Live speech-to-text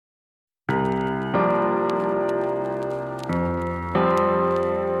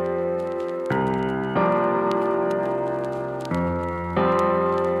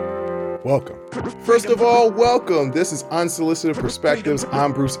Welcome. First of all, welcome. This is Unsolicited Perspectives.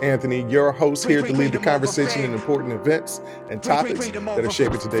 I'm Bruce Anthony, your host here to lead the conversation in important events and topics that are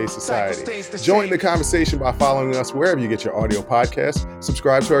shaping today's society. Join the conversation by following us wherever you get your audio podcasts.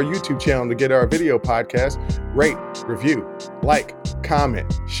 Subscribe to our YouTube channel to get our video podcast. Rate, review, like,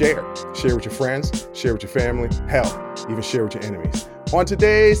 comment, share. Share with your friends, share with your family, hell, even share with your enemies. On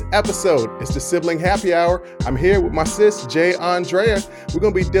today's episode, it's the Sibling Happy Hour. I'm here with my sis, Jay Andrea. We're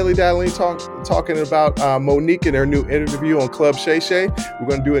going to be dilly-dallying talking about Monique and her new interview on Club Shay Shay. We're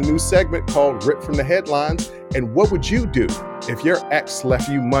going to do a new segment called Rip from the Headlines. And what would you do if your ex left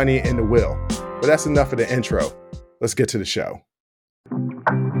you money in the will? But that's enough of the intro. Let's get to the show.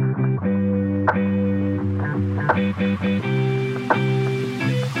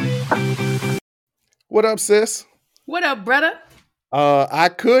 What up, sis? What up, brother? I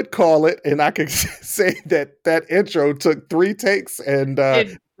could call it, and I could say that intro took 3 takes, and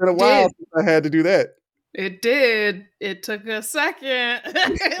it's been a while since I had to do that. It did. It took a second,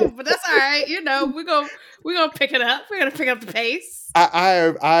 but that's all right. You know, we're gonna pick it up. We're gonna pick up the pace.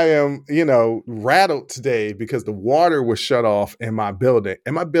 I am, rattled today because the water was shut off in my building,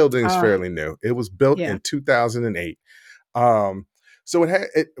 and my building is fairly new. It was built in 2008. So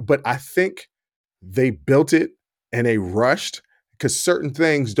but I think they built it and they rushed, because certain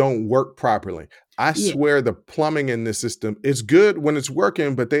things don't work properly. I swear the plumbing in this system is good when it's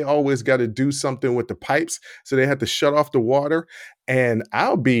working, but they always got to do something with the pipes. So they had to shut off the water. And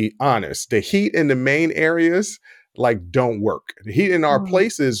I'll be honest, the heat in the main areas don't work. The heat in our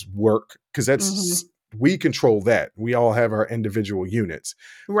places work because that's we control that. We all have our individual units.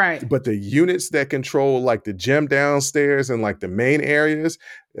 Right. But the units that control the gym downstairs and the main areas,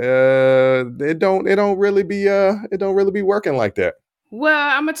 it don't really be working like that.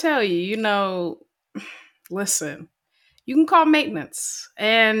 Well, I'm gonna tell you, listen, you can call maintenance,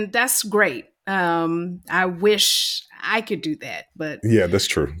 and that's great. I wish I could do that, but yeah, that's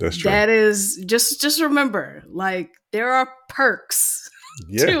true. That's true. That is just remember, there are perks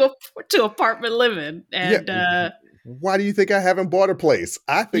to apartment living, and why do you think I haven't bought a place?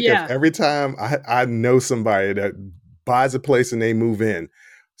 I think if every time I know somebody that buys a place and they move in,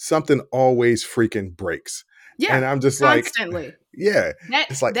 something always freaking breaks. Yeah, and I'm just constantly.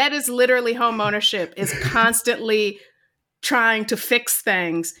 That is literally home ownership, is constantly trying to fix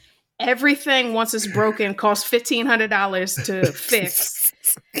things. Everything, once it's broken, costs $1,500 to fix.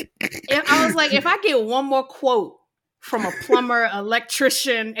 And I was like, if I get one more quote from a plumber,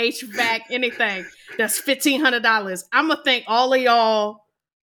 electrician, HVAC, anything, that's $1,500, I'm gonna think all of y'all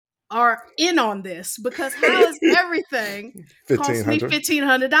are in on this, because how is everything cost me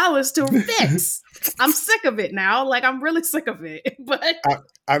 $1,500 to fix? I'm sick of it now. I'm really sick of it. But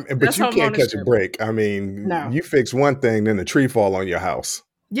you can't catch a break. I mean, you fix one thing, then the tree fall on your house.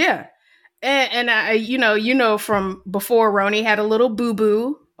 Yeah, and I, from before, Roni had a little boo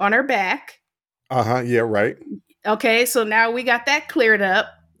boo on her back. Yeah, right. Okay, so now we got that cleared up.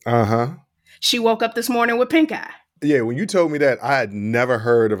 She woke up this morning with pink eye. Yeah, when you told me that, I had never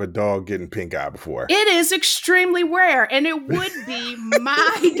heard of a dog getting pink eye before. It is extremely rare, and it would be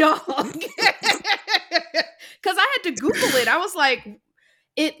my dog. Because I had to Google it. I was like,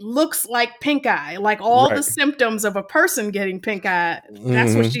 it looks like pink eye. All the symptoms of a person getting pink eye,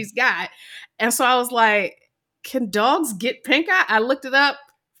 that's what she's got. And so I was like, can dogs get pink eye? I looked it up.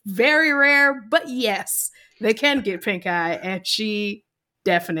 Very rare, but yes, they can get pink eye, and she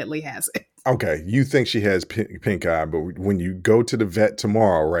definitely has it. Okay, you think she has pink eye, but when you go to the vet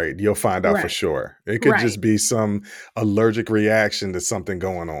tomorrow, right, you'll find out for sure. It could just be some allergic reaction to something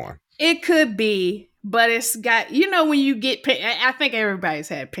going on. It could be, but it's got, when you get pink, I think everybody's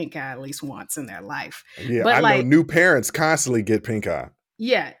had pink eye at least once in their life. Yeah, but I know new parents constantly get pink eye.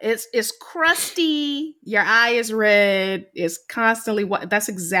 Yeah, it's crusty. Your eye is red. It's constantly that's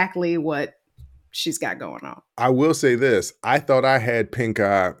exactly what she's got going on. I will say this. I thought I had pink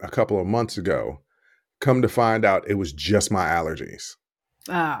eye a couple of months ago. Come to find out, it was just my allergies.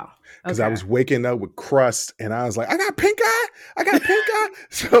 Oh, because I was waking up with crust, and I was like, I got pink eye.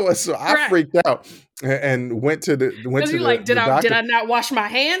 So I freaked out and went to the doctor. Did I not wash my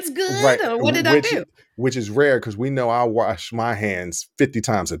hands good? Right. Or what did I do? Which is rare, because we know I wash my hands 50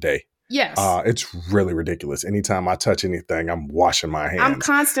 times a day. Yes. It's really ridiculous. Anytime I touch anything, I'm washing my hands. I'm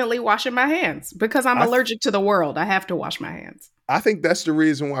constantly washing my hands because I'm allergic to the world. I have to wash my hands. I think that's the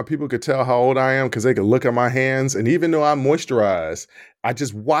reason why people could tell how old I am, because they could look at my hands. And even though I'm moisturized, I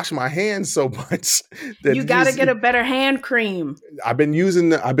just wash my hands so much that you got to get a better hand cream. I've been using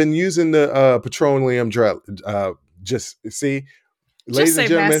the petroleum gel. Ladies and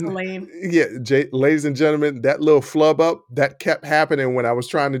gentlemen, ladies and gentlemen, that little flub up that kept happening when I was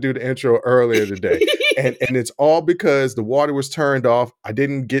trying to do the intro earlier today. and it's all because the water was turned off. I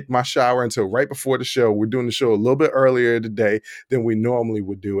didn't get my shower until right before the show. We're doing the show a little bit earlier today than we normally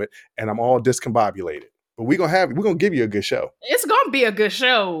would do it, and I'm all discombobulated. But we're gonna give you a good show. It's gonna be a good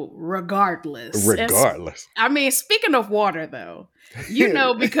show regardless. I mean, speaking of water though,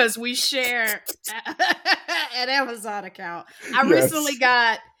 because we share an Amazon account. I recently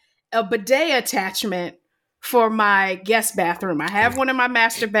got a bidet attachment for my guest bathroom. I have one in my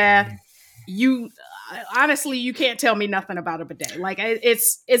master bath. Honestly, you can't tell me nothing about a bidet. Like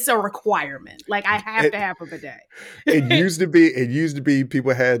it's a requirement. Like I have to have a bidet. It used to be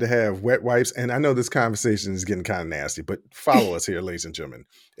people had to have wet wipes. And I know this conversation is getting kind of nasty, but follow us here, ladies and gentlemen.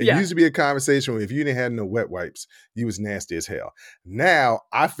 It used to be a conversation where if you didn't have no wet wipes, you was nasty as hell. Now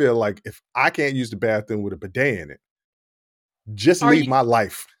I feel like if I can't use the bathroom with a bidet in it, just leave my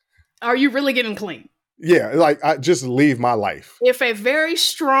life. Are you really getting clean? Yeah, like I just leave my life. If a very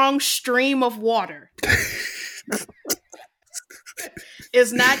strong stream of water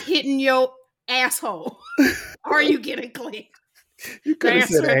is not hitting your asshole, are you getting clean? You could have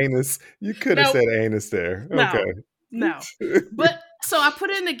said anus. You could have said anus there. Okay. No. But so I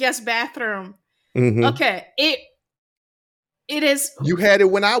put it in the guest bathroom. Mm-hmm. Okay. It is. You had it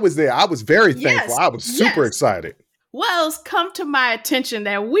when I was there. I was very thankful. I was super excited. Well, it's come to my attention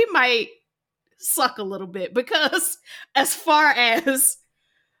that we might suck a little bit, because as far as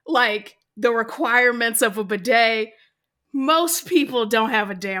like the requirements of a bidet, most people don't have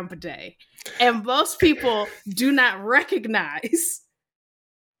a damn bidet, and most people do not recognize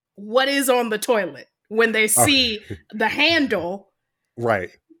what is on the toilet when they see the handle. Right.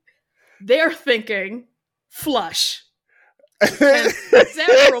 They're thinking flush. And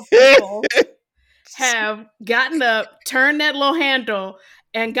several people have gotten up, turned that little handle,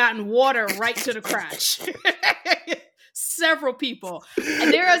 and gotten water right to the crotch. Several people. And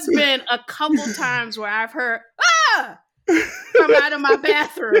there has been a couple times where I've heard, come out of my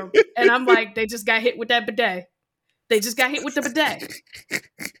bathroom. And I'm like, they just got hit with that bidet. They just got hit with the bidet.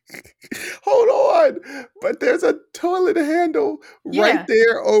 Hold on. But there's a toilet handle right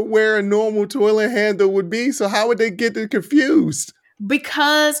there or where a normal toilet handle would be. So how would they get it confused?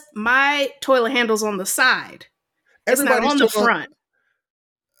 Because my toilet handle's on the side. It's not on the front.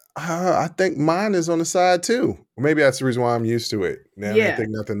 I think mine is on the side too. Maybe that's the reason why I'm used to it. Now I think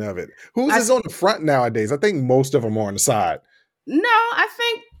nothing of it. Whose is on the front nowadays? I think most of them are on the side. No, I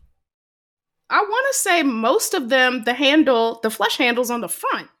want to say most of them, the flush handle's on the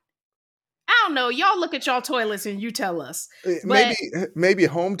front. I don't know. Y'all look at y'all toilets and you tell us. Maybe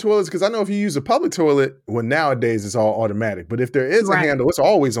home toilets, because I know if you use a public toilet, well, nowadays it's all automatic. But if there is a handle, it's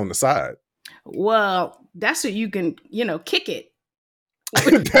always on the side. Well, that's so you can, kick it.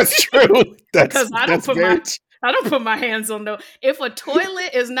 That's true. Because I don't put my hands on if a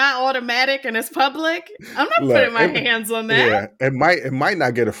toilet is not automatic and it's public, I'm not putting my hands on that. Yeah, it might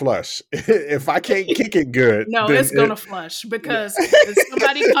not get a flush. If I can't kick it good. No, it's gonna flush, because if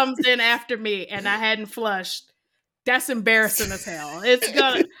somebody comes in after me and I hadn't flushed, that's embarrassing as hell.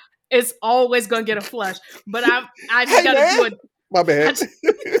 It's always gonna get a flush. But I just gotta do my bad.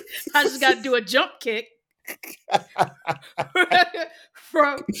 I just gotta do a jump kick.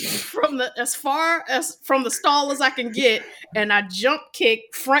 from the stall as I can get, and I jump kick,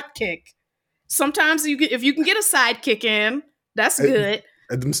 front kick. Sometimes if you can get a side kick in, that's good.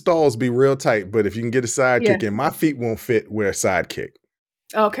 Them stalls be real tight, but if you can get a side kick in, my feet won't fit where a side kick.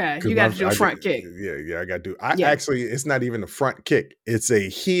 Okay, you got to do a front kick. Yeah, I got to do. Actually, it's not even a front kick; it's a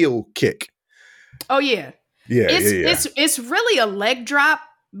heel kick. Oh yeah, It's really a leg drop.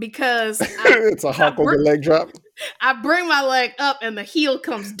 Because it's a hop over leg drop. I bring my leg up and the heel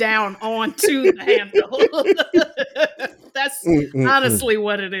comes down onto the handle. That's honestly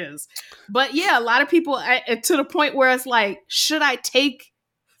what it is. But yeah, a lot of people to the point where it's like, should I take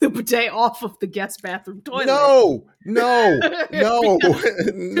the bidet off of the guest bathroom toilet? No. Too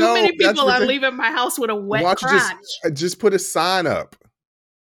many people are leaving my house with a wet crotch. Just put a sign up.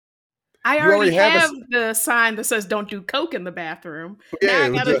 I already have the sign that says "Don't do coke in the bathroom." Yeah,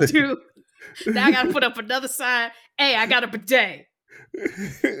 now I gotta put up another sign. Hey, I got a bidet.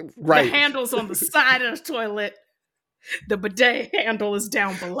 Right. The handle's on the side of the toilet. The bidet handle is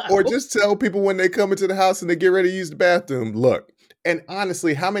down below. Or just tell people when they come into the house and they get ready to use the bathroom, look. And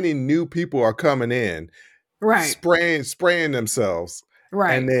honestly, how many new people are coming in, spraying themselves,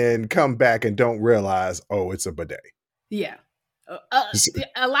 and then come back and don't realize, oh, it's a bidet. Yeah.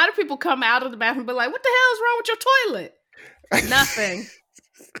 A lot of people come out of the bathroom and be like, what the hell is wrong with your toilet? Nothing.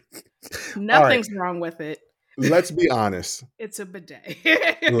 Nothing's wrong with it. let's be honest. It's a bidet.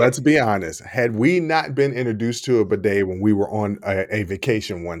 Let's be honest. Had we not been introduced to a bidet when we were on a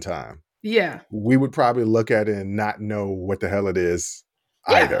vacation one time, yeah, we would probably look at it and not know what the hell it is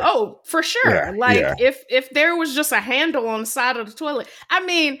either. Oh, for sure. If there was just a handle on the side of the toilet, I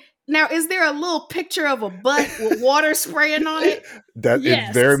mean, now, is there a little picture of a butt with water spraying on it?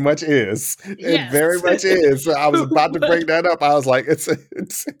 It very much is. It very much is. So I was about to bring that up. I was like, it's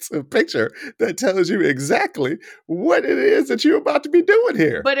a picture that tells you exactly what it is that you're about to be doing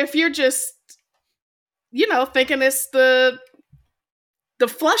here. But if you're just, thinking it's the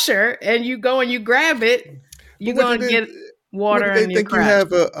flusher and you go and you grab it, you're going to get water in your crotch. You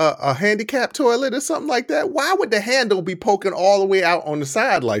have a handicap toilet or something like that? Why would the handle be poking all the way out on the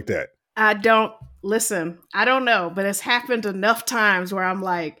side like that? I don't know, but it's happened enough times where I'm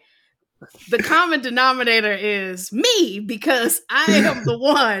like, the common denominator is me, because I am the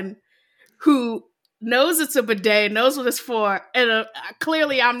one who knows it's a bidet, knows what it's for, and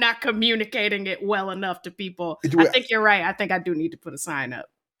clearly I'm not communicating it well enough to people. I think you're right. I think I do need to put a sign up.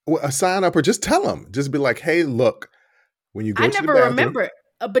 Well, a sign up, or just tell them. Just be like, hey, look. When you go I to never the bathroom, remember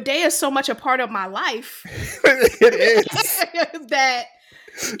a bidet is so much a part of my life it is that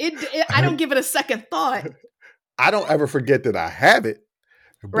I don't give it a second thought. I don't ever forget that I have it,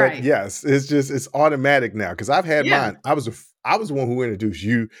 but yes, it's automatic now, because I've had mine. I was the one who introduced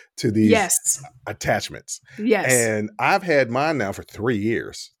you to these attachments. Yes, and I've had mine now for 3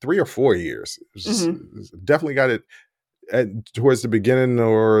 or 4 years. Definitely got it towards the beginning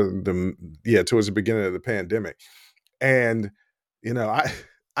of the pandemic. And, I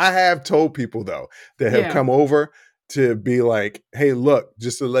have told people, though, that have come over to be like, hey, look,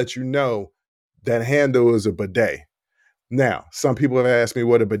 just to let you know, that handle is a bidet. Now, some people have asked me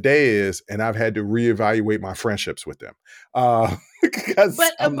what a bidet is, and I've had to reevaluate my friendships with them. But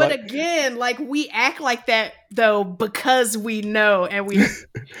again, like, we act like that, though, because we know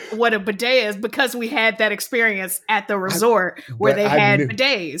what a bidet is, because we had that experience at the resort where they had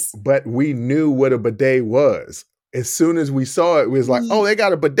bidets. But we knew what a bidet was. As soon as we saw it, we was like, oh, they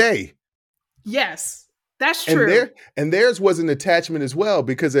got a bidet. Yes, that's true. And theirs was an attachment as well,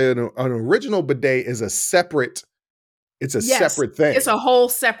 because an original bidet is a separate separate thing. It's a whole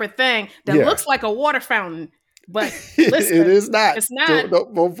separate thing that looks like a water fountain. But listen, it is not. It's not.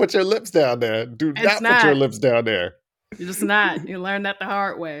 Don't put your lips down there. Do not put your lips down there. You're just not. You learn that the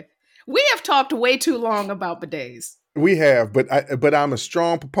hard way. We have talked way too long about bidets. We have, but I'm a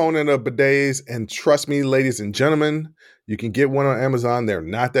strong proponent of bidets, and trust me, ladies and gentlemen, you can get one on Amazon. They're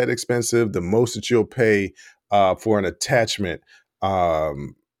not that expensive. The most that you'll pay for an attachment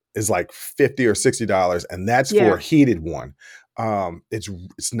is like $50 or $60, and that's for a heated one.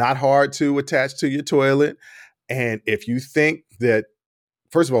 It's not hard to attach to your toilet, and if you think that,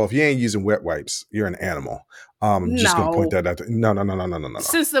 first of all, if you ain't using wet wipes, you're an animal. Just gonna point that out there. No.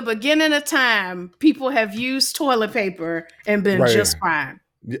 Since the beginning of time, people have used toilet paper and been just fine.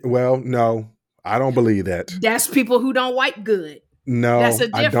 Well, no, I don't believe that. That's people who don't wipe good. No, that's a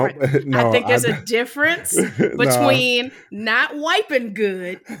difference. I think there's a difference between not wiping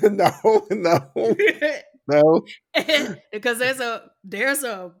good. No. Because there's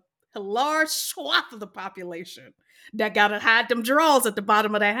a large swath of the population that gotta hide them drawers at the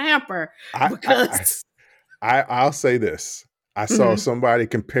bottom of that hamper. I'll say this. I saw somebody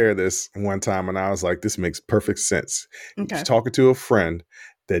compare this one time, and I was like, this makes perfect sense. Okay. He was talking to a friend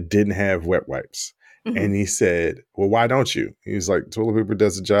that didn't have wet wipes. And he said, well, why don't you? He was like, toilet paper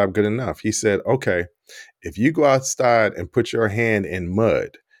does the job good enough. He said, okay, if you go outside and put your hand in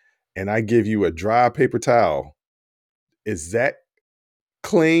mud and I give you a dry paper towel, is that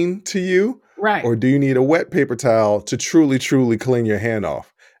clean to you? Right. Or do you need a wet paper towel to truly, truly clean your hand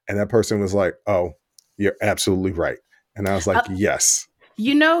off? And that person was like, oh, you're absolutely right. And I was like, yes.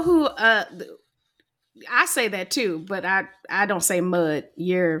 You know who, I say that too, but I don't say mud.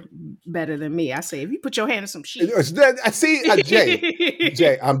 You're better than me. I say, if you put your hand in some sheets. I see,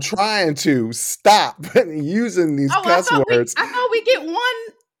 Jay, I'm trying to stop using these cuss words. I thought we get one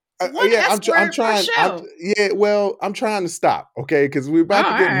I'm trying. I'm trying to stop, okay? Because we're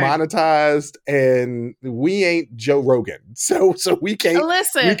about to get monetized, and we ain't Joe Rogan, so we can't.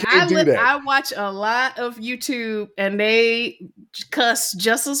 Listen, we can't do that. I watch a lot of YouTube, and they cuss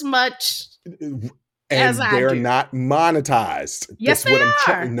just as much. And they're not monetized. Yes, they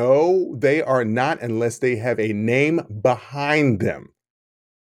are. No, they are not, unless they have a name behind them.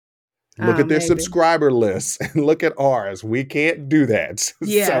 Look at their subscriber lists and look at ours. We can't do that.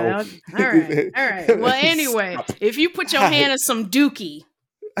 Yeah. So, all right. Well, anyway, if you put your hand in some dookie.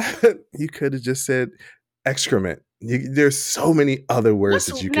 You could have just said excrement. There's so many other words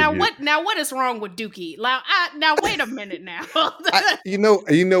that you can use. What is wrong with Dookie? Now wait a minute now. You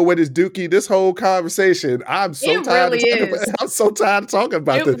know what is Dookie? This whole conversation, I'm so tired of talking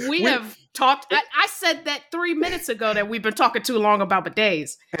about this. We have talked. I said that 3 minutes ago that we've been talking too long about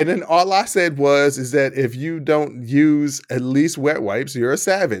bidets. And then all I said is that if you don't use at least wet wipes, you're a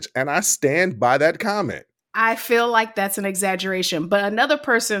savage. And I stand by that comment. I feel like that's an exaggeration. But another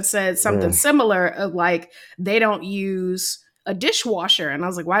person said something similar of like, they don't use a dishwasher. And I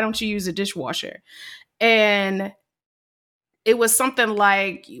was like, why don't you use a dishwasher? And it was something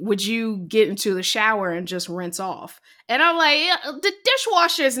like, would you get into the shower and just rinse off? And I'm like, the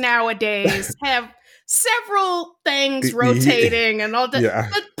dishwashers nowadays have several things rotating and all that. Yeah.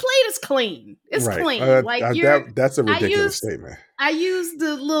 The plate is clean. It's clean. That's a ridiculous statement. I use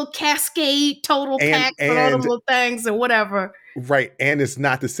the little Cascade total pack and all the little things and whatever. Right. And it's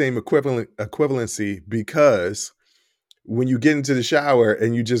not the same equivalency because when you get into the shower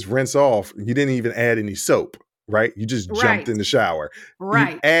and you just rinse off, you didn't even add any soap. Right, you just jumped in the shower.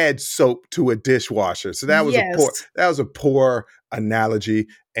 Right, you add soap to a dishwasher. So that was a poor analogy,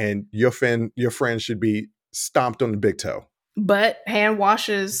 and your friend should be stomped on the big toe. But hand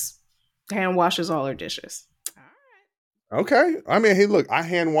washes all her dishes. All right. Okay, I mean, hey, look, I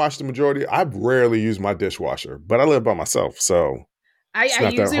hand wash the majority. I rarely use my dishwasher, but I live by myself, so I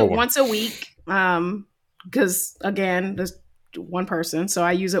use it once a week. Because again, there's one person, so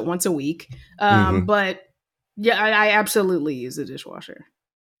I use it once a week. But. Yeah, I absolutely use a dishwasher.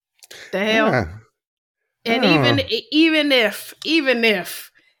 The hell, and even if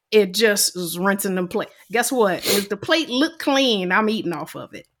it just is rinsing the plate, guess what? If the plate look clean, I'm eating off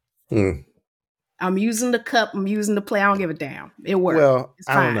of it. I'm using the cup. I'm using the plate. I don't give a damn. It works. Well,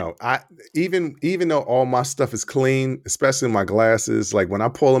 I don't know. Even though all my stuff is clean, especially my glasses, like when I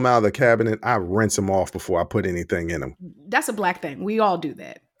pull them out of the cabinet, I rinse them off before I put anything in them. That's a black thing. We all do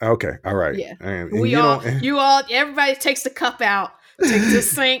that. Okay. All right. Yeah. And everybody takes the cup out, takes the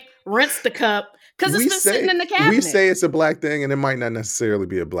sink, rinse the cup because it's been sitting in the cabinet. We say it's a black thing, and it might not necessarily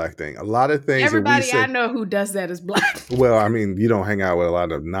be a black thing. A lot of things. Everybody I know who does that is black. Well, I mean, you don't hang out with a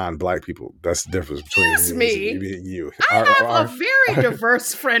lot of non-black people. That's the difference between me and you. I have a very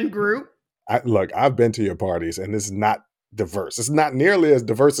diverse friend group. Look, I've been to your parties, and it's not diverse. It's not nearly as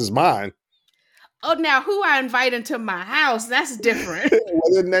diverse as mine. Oh, now who I invite into my house, that's different.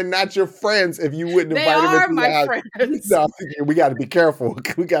 Well, then they're not your friends if you wouldn't invite them into your house. They are my friends. No, we got to be careful.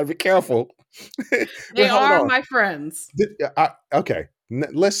 They are my friends. Okay,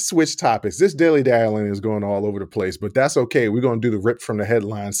 let's switch topics. This dilly-dallying is going all over the place, but that's okay. We're going to do the rip from the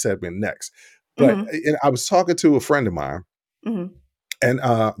headline segment next. But and I was talking to a friend of mine, and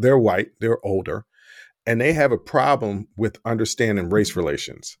they're white, they're older, and they have a problem with understanding race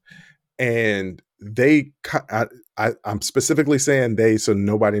relations. And I'm specifically saying they, so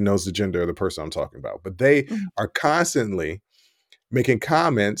nobody knows the gender of the person I'm talking about, but they are constantly making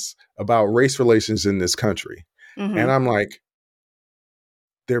comments about race relations in this country. And I'm like,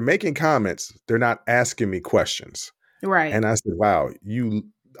 they're making comments. They're not asking me questions. Right. And I said, wow,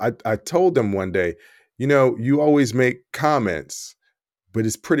 I told them one day, you always make comments, but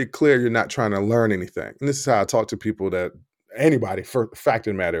it's pretty clear you're not trying to learn anything. And this is how I talk to people anybody, for fact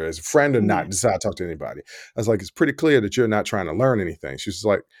of the matter is, friend or not, decide to talk to anybody. I was like, it's pretty clear that you're not trying to learn anything. She was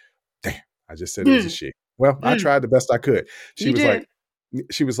like, damn, I just said it was a she. Well, I tried the best I could.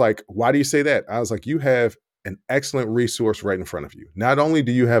 She was like, why do you say that? I was like, you have an excellent resource right in front of you. Not only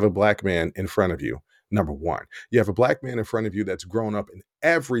do you have a black man in front of you, number one, you have a black man in front of you that's grown up in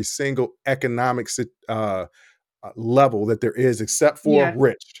every single economic level that there is, except for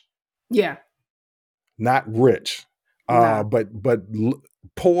rich. Yeah. Not rich. But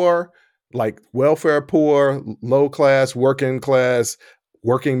poor, like welfare poor, low class, working class,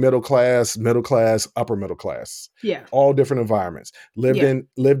 working middle class, upper middle class. Yeah. All different environments. Lived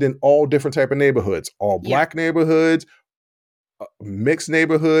in all different type of neighborhoods. All black neighborhoods, mixed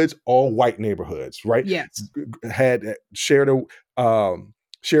neighborhoods, all white neighborhoods, right? Yes. Had shared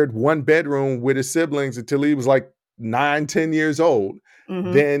one bedroom with his siblings until he was like 9-10 years old.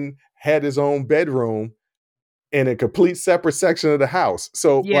 Then had his own bedroom in a complete separate section of the house.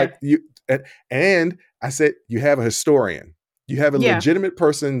 So like and I said, you have a historian, you have a legitimate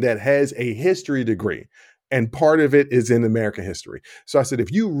person that has a history degree, and part of it is in American history. So I said, if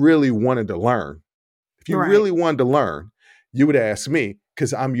you really wanted to learn, you would ask me,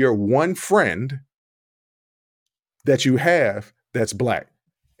 because I'm your one friend that you have that's black.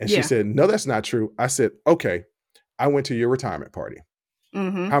 And she said, no, that's not true. I said, okay, I went to your retirement party.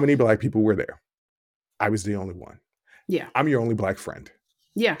 How many black people were there? I was the only one. Yeah. I'm your only black friend.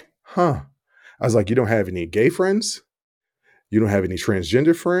 Yeah. Huh. I was like, you don't have any gay friends? You don't have any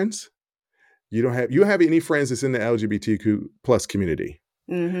transgender friends? You don't have any friends that's in the LGBTQ plus community?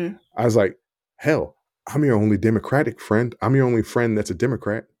 Mm-hmm. I was like, hell, I'm your only Democratic friend. I'm your only friend that's a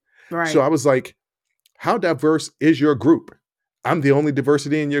Democrat. Right. So I was like, how diverse is your group? I'm the only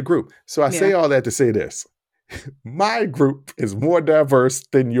diversity in your group. So I say all that to say this. My group is more diverse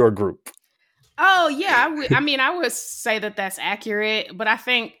than your group. Oh, yeah. I would say that that's accurate, but I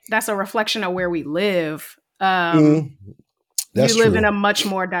think that's a reflection of where we live. That's you live true. in a much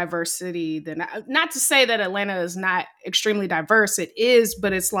more diversity than, not to say that Atlanta is not extremely diverse. It is,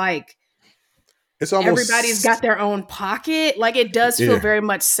 but it's like, it's almost, everybody's got their own pocket. Like, it does feel very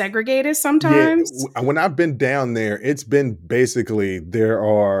much segregated sometimes. Yeah. When I've been down there, it's been basically, there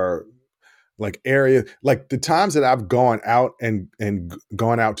are like areas, like the times that I've gone out and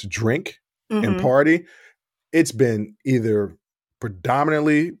gone out to drink and party, it's been either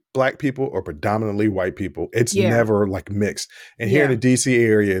predominantly Black people or predominantly white people. It's never like mixed. And here in the DC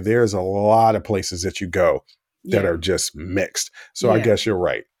area, there's a lot of places that you go that are just mixed. So I guess you're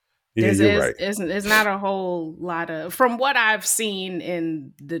right. Yeah, you're right. It's not a whole lot of, from what I've seen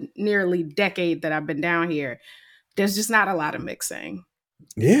in the nearly decade that I've been down here, there's just not a lot of mixing.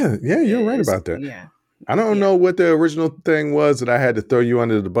 Yeah, you're right about that. Yeah. I don't know what the original thing was that I had to throw you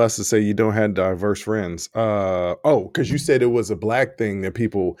under the bus to say you don't have diverse friends. Because you said it was a Black thing that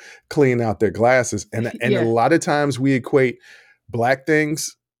people clean out their glasses. And a lot of times we equate Black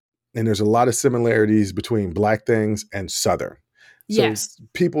things, and there's a lot of similarities between Black things and Southern. So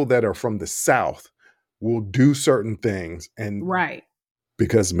people that are from the South will do certain things, and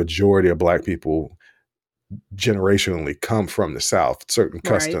because the majority of Black people generationally come from the South, certain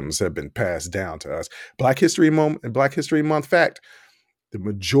customs have been passed down to us. Black History Month fact: the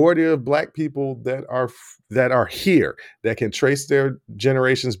majority of Black people that are here, that can trace their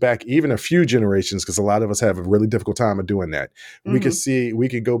generations back, even a few generations, because a lot of us have a really difficult time of doing that. We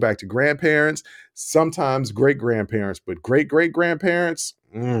could go back to grandparents, sometimes great grandparents, but great grandparents,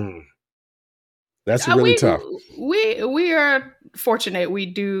 that's really tough. We are fortunate. We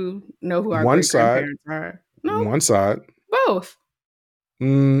do know who our great grandparents are. No, one side, both.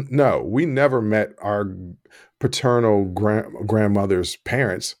 No, we never met our paternal grandmother's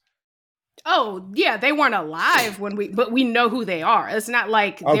parents. Oh, yeah, they weren't alive but we know who they are. It's not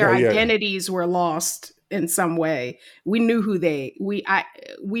like their identities were lost in some way. We knew who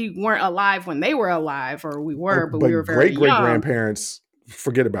we weren't alive when they were alive, or we were, but we were very young. Great grandparents,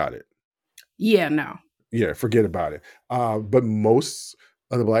 forget about it. Yeah, no. Yeah, forget about it. But most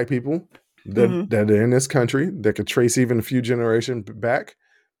of the Black people that are in this country that could trace even a few generations back,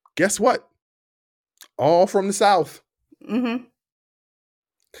 guess what? All from the South. Mm-hmm.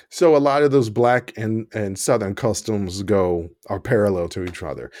 So a lot of those Black and Southern customs are parallel to each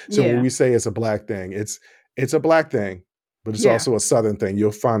other. So when we say it's a Black thing, it's a Black thing, but it's also a Southern thing.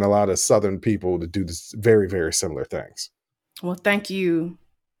 You'll find a lot of Southern people that do this very, very similar things. Well, thank you,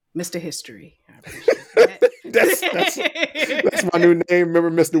 Mr. History. I appreciate that. That's my new name.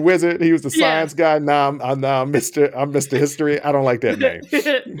 Remember Mr. Wizard? He was the science guy. Now I'm Mr. History. I don't like that name.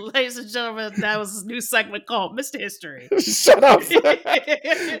 Ladies and gentlemen, that was a new segment called Mr. History. Shut up.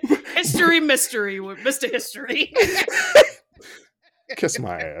 History Mystery with Mr. History. Kiss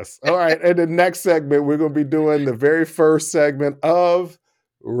my ass. All right. In the next segment, we're going to be doing the very first segment of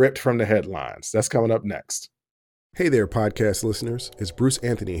Ripped from the Headlines. That's coming up next. Hey there, podcast listeners. It's Bruce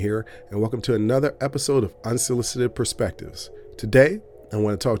Anthony here, and welcome to another episode of Unsolicited Perspectives. Today, I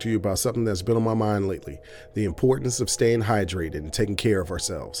want to talk to you about something that's been on my mind lately: the importance of staying hydrated and taking care of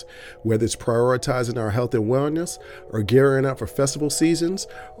ourselves. Whether it's prioritizing our health and wellness, or gearing up for festival seasons,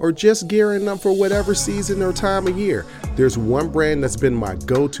 or just gearing up for whatever season or time of year, there's one brand that's been my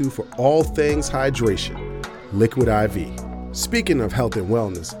go-to for all things hydration: Liquid IV. Speaking of health and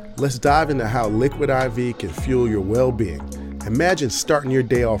wellness, let's dive into how Liquid IV can fuel your well-being. Imagine starting your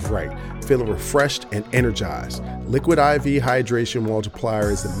day off right, feeling refreshed and energized. Liquid IV Hydration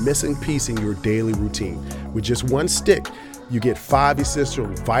Multiplier is the missing piece in your daily routine. With just one stick, you get 5 essential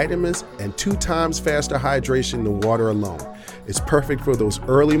vitamins and 2 times faster hydration than water alone. It's perfect for those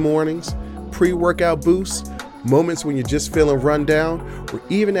early mornings, pre-workout boosts, moments when you're just feeling run down, or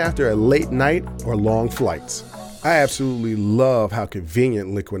even after a late night or long flights. I absolutely love how convenient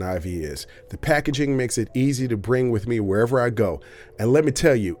Liquid IV is. The packaging makes it easy to bring with me wherever I go. And let me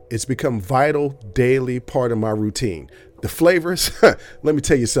tell you, it's become vital daily part of my routine. The flavors, let me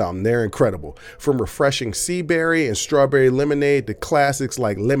tell you something, they're incredible. From refreshing sea berry and strawberry lemonade to classics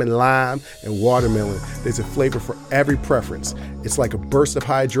like lemon lime and watermelon, there's a flavor for every preference. It's like a burst of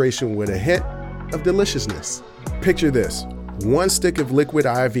hydration with a hint of deliciousness. Picture this: 1 stick of Liquid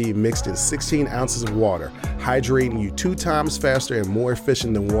IV mixed in 16 ounces of water, hydrating you 2 times faster and more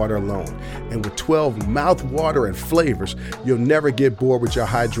efficient than water alone. And with 12 mouth-watering flavors, you'll never get bored with your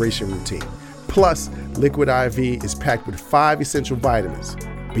hydration routine. Plus, Liquid IV is packed with 5 essential vitamins: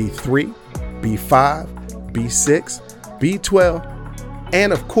 B3, B5, B6, B12,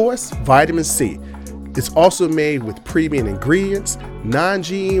 and of course, vitamin C. It's also made with premium ingredients,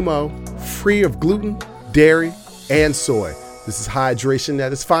 non-GMO, free of gluten, dairy, and soy. This is hydration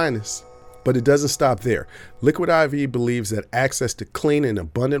at its finest. But it doesn't stop there. Liquid IV believes that access to clean and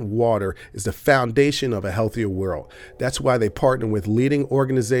abundant water is the foundation of a healthier world. That's why they partner with leading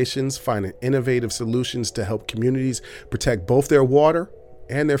organizations, finding innovative solutions to help communities protect both their water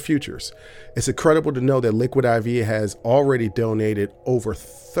and their futures. It's incredible to know that Liquid IV has already donated over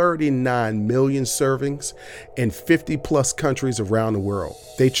 39 million servings in 50 plus countries around the world.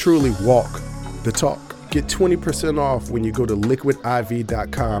 They truly walk the talk. Get 20% off when you go to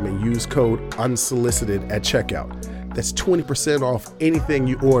liquidiv.com and use code UNSOLICITED at checkout. That's 20% off anything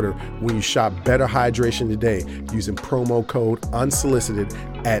you order when you shop Better Hydration today using promo code UNSOLICITED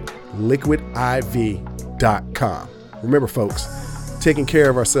at liquidiv.com. Remember, folks, taking care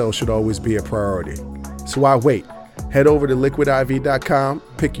of ourselves should always be a priority. So why wait? Head over to liquidiv.com,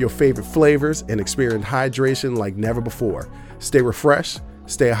 pick your favorite flavors, and experience hydration like never before. Stay refreshed,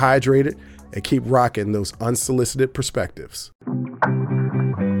 stay hydrated, and keep rocking those unsolicited perspectives.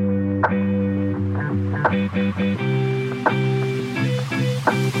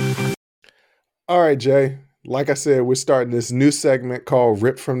 All right, Jay. Like I said, we're starting this new segment called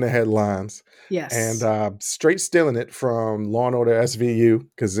Ripped from the Headlines. Yes. And straight stealing it from Law & Order SVU,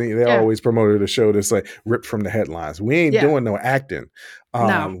 because they always promoted a show that's like Ripped from the Headlines. We ain't doing no acting.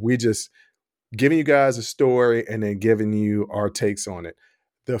 No. We just giving you guys a story and then giving you our takes on it.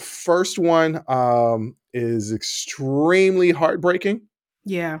 The first one is extremely heartbreaking.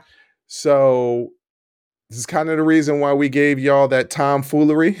 Yeah. So this is kind of the reason why we gave y'all that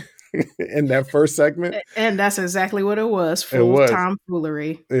tomfoolery in that first segment. And that's exactly what it was. Full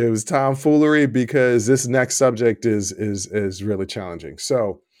tomfoolery. It was tomfoolery because this next subject is really challenging.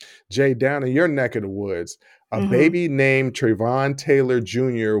 So, Jay, down in your neck of the woods, a baby named Trayvon Taylor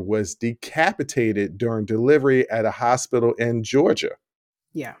Jr. was decapitated during delivery at a hospital in Georgia.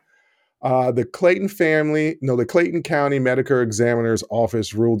 Yeah. The Clayton County Medical Examiner's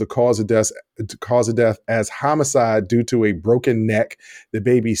Office ruled the cause of death as homicide due to a broken neck. The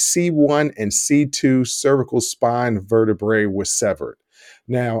baby's C1 and C2 cervical spine vertebrae were severed.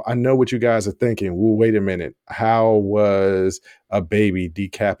 Now, I know what you guys are thinking. Well, wait a minute. How was a baby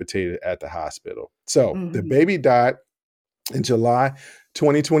decapitated at the hospital? So the baby died in July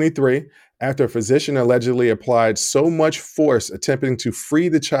 2023. After a physician allegedly applied so much force attempting to free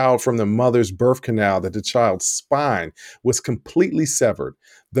the child from the mother's birth canal that the child's spine was completely severed.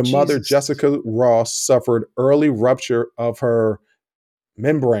 The mother, Jessica Ross, suffered early rupture of her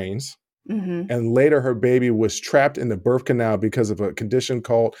membranes, and later her baby was trapped in the birth canal because of a condition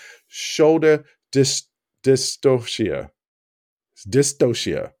called shoulder dystocia.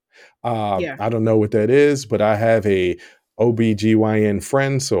 I don't know what that is, but I have a OBGYN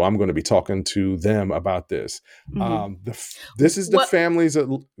friend, so I'm going to be talking to them about this. This is the families that...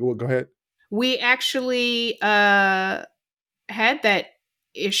 Well, go ahead. We actually had that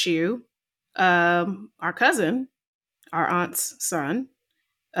issue. Our cousin, our aunt's son,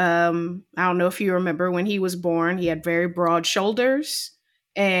 I don't know if you remember when he was born, he had very broad shoulders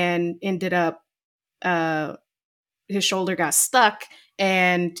and ended up, his shoulder got stuck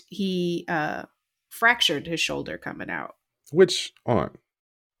and he fractured his shoulder coming out. Which aunt?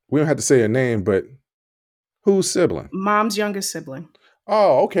 We don't have to say a name, but whose sibling? Mom's youngest sibling.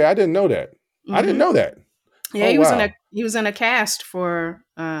 Oh, okay. I didn't know that. I didn't know that. Yeah, he was in a cast for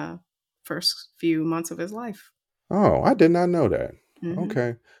first few months of his life. Oh, I did not know that.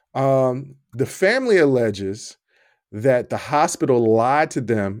 Okay. The family alleges that the hospital lied to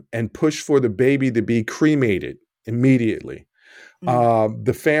them and pushed for the baby to be cremated immediately.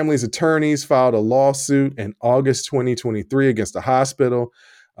 The family's attorneys filed a lawsuit in August 2023 against the hospital.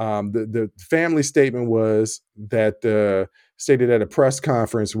 The family statement was that stated at a press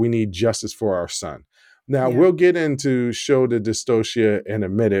conference, "We need justice for our son." Now, we'll get into shoulder dystocia in a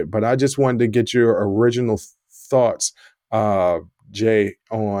minute, but I just wanted to get your original thoughts, Jay,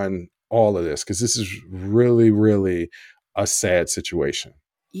 on all of this, because this is really, really a sad situation.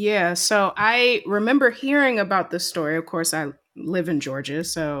 Yeah, so I remember hearing about this story. Of course, I live in Georgia,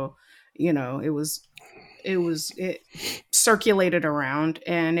 so it circulated around,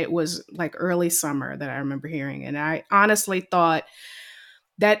 and it was like early summer that I remember hearing, and I honestly thought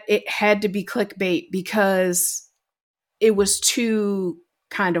that it had to be clickbait because it was too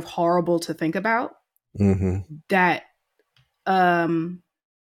kind of horrible to think about, that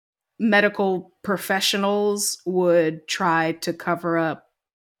medical professionals would try to cover up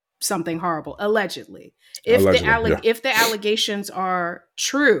something horrible, allegedly. If the allegations are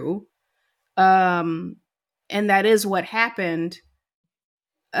true, and that is what happened,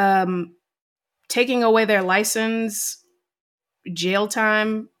 taking away their license, jail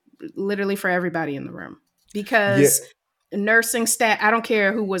time, literally for everybody in the room. Because nursing staff, I don't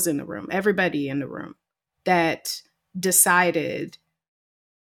care who was in the room, everybody in the room that decided,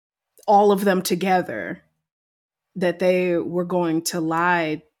 all of them together, that they were going to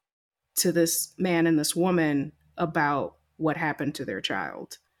lie to this man and this woman about what happened to their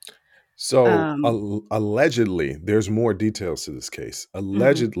child. So allegedly, there's more details to this case.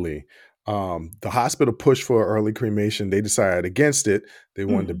 Allegedly, the hospital pushed for early cremation. They decided against it. They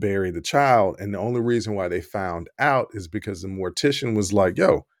wanted to bury the child. And the only reason why they found out is because the mortician was like,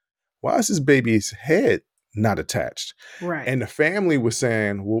 yo, why is this baby's head not attached? Right. And the family was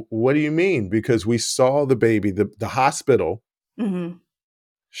saying, well, what do you mean? Because we saw the baby, the hospital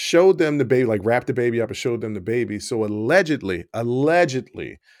showed them the baby, like wrapped the baby up and showed them the baby. So allegedly,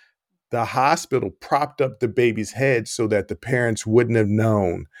 the hospital propped up the baby's head so that the parents wouldn't have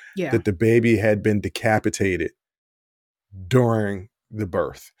known that the baby had been decapitated during the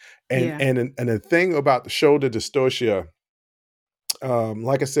birth. And the thing about the shoulder dystocia,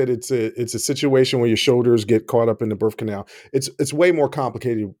 like I said, it's a situation where your shoulders get caught up in the birth canal. It's way more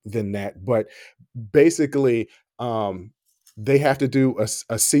complicated than that. But basically, they have to do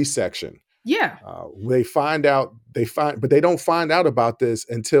a C-section. Yeah. But they don't find out about this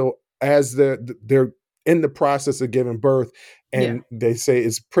until as they're in the process of giving birth, and they say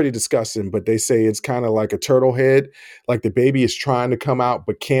it's pretty disgusting, but they say it's kind of like a turtle head, like the baby is trying to come out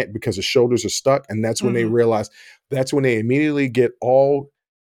but can't because the shoulders are stuck. And that's when they realize, that's when they immediately get all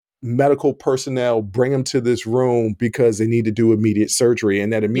medical personnel, bring them to this room because they need to do immediate surgery.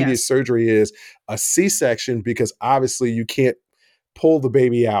 And that immediate surgery is a C-section, because obviously you can't pull the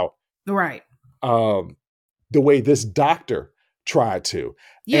baby out. Right. The way this doctor tried to.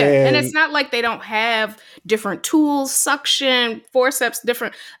 Yeah. And it's not like they don't have different tools, suction, forceps,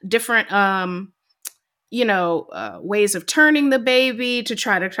 different, ways of turning the baby to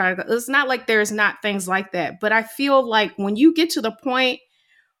try to, it's not like there's not things like that. But I feel like when you get to the point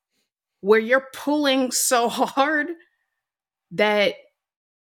where you're pulling so hard that,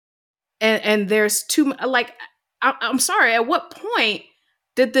 and there's too, like, I'm sorry, at what point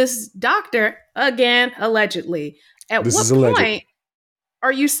did this doctor, again, allegedly, at what point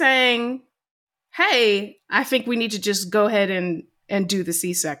are you saying, hey, I think we need to just go ahead and do the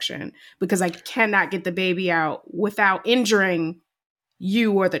C-section because I cannot get the baby out without injuring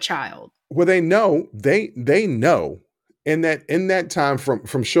you or the child? Well, they know in that time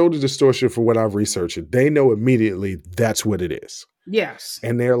from shoulder dystocia, for what I've researched, they know immediately that's what it is. Yes.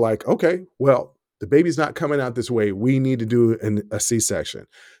 And they're like, okay, well, the baby's not coming out this way. We need to do a C-section.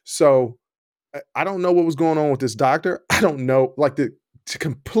 So I don't know what was going on with this doctor. I don't know, like to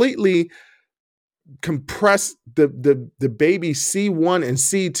completely compress the baby C1 and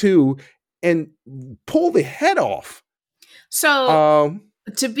C2 and pull the head off. So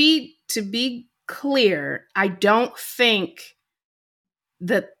to be clear, I don't think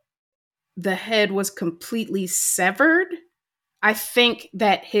that the head was completely severed. I think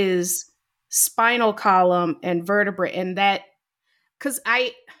that his spinal column and vertebrae, and that, because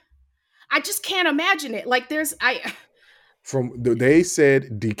I just can't imagine it. Like they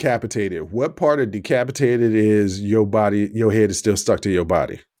said decapitated. What part of decapitated is your body? Your head is still stuck to your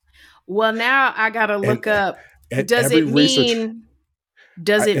body. Well, now I gotta look up. Does it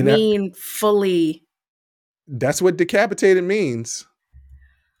mean fully? That's what decapitated means.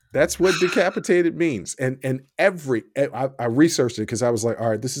 That's what decapitated means. And I researched it because I was like,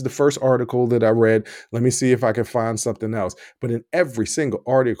 all right, this is the first article that I read. Let me see if I can find something else. But in every single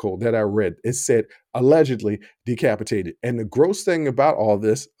article that I read, it said allegedly decapitated. And the gross thing about all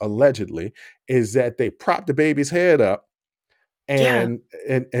this, allegedly, is that they propped the baby's head up and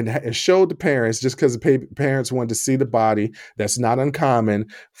showed the parents, just because the parents wanted to see the body. That's not uncommon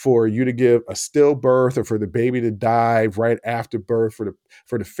for you to give a stillbirth or for the baby to die right after birth, for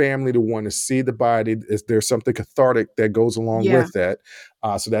the family to want to see the body. There's something cathartic that goes along with that.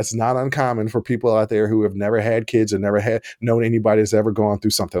 So that's not uncommon for people out there who have never had kids or never known anybody that's ever gone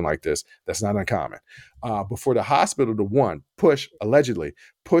through something like this. That's not uncommon. But for the hospital to allegedly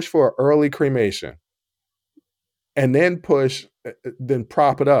push for an early cremation, and then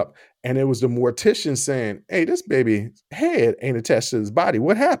prop it up. And it was the mortician saying, hey, this baby head ain't attached to his body.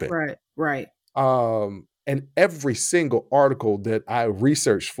 What happened? Right. And every single article that I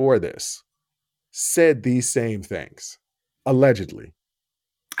researched for this said these same things, allegedly.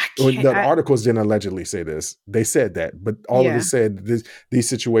 The articles didn't allegedly say this. They said that, but all of it said these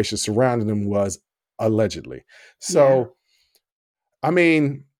situations surrounding them was allegedly. So, I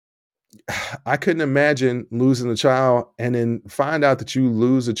mean, I couldn't imagine losing a child and then find out that you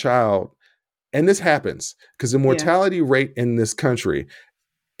lose a child. And this happens because the mortality rate in this country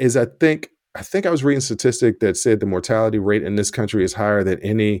is, I think I was reading a statistic that said the mortality rate in this country is higher than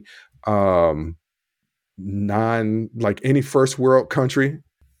any any first world country.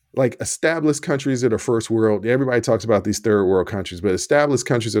 Like established countries that are first world, everybody talks about these third world countries, but established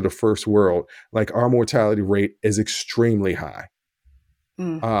countries that are first world, like our mortality rate is extremely high,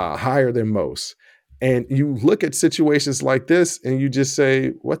 higher than most. And you look at situations like this and you just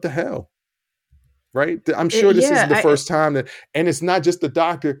say, what the hell? Right? I'm sure this isn't the first time that, and it's not just the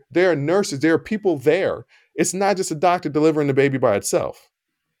doctor, there are nurses, there are people there. It's not just a doctor delivering the baby by itself.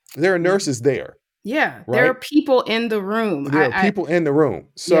 There are nurses there. Yeah, right? There are people in the room. There are people in the room.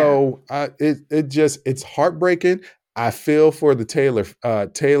 So it's heartbreaking. I feel for the Taylor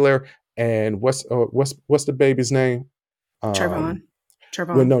and what's the baby's name? Trayvon.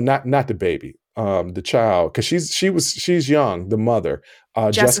 Well, no, not the baby. The child, because she's young. The mother,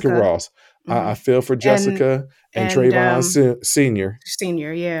 Jessica Ross. Mm-hmm. I feel for Jessica and Trayvon Senior.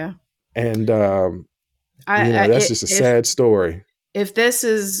 Senior, yeah. And that's just a sad story. If this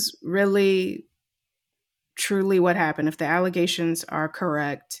is really truly what happened, if the allegations are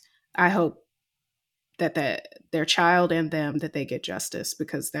correct, I hope that their child and them, that they get justice,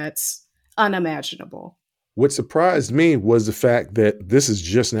 because that's unimaginable. What surprised me was the fact that this is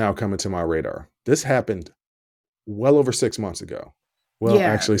just now coming to my radar. This happened well over 6 months ago. Well,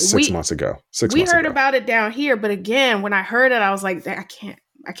 actually 6 months ago. We heard about it down here, but again, when I heard it, I was like, I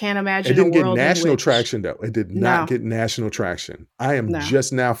can't imagine. It didn't get national traction, though. It did not get national traction. I am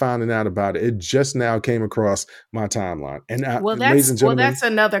just now finding out about it. It just now came across my timeline. And ladies and gentlemen, that's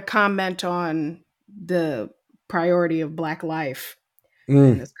another comment on the priority of Black life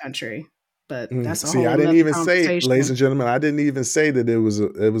in this country. But that's a whole I didn't even say, ladies and gentlemen, I didn't even say that it was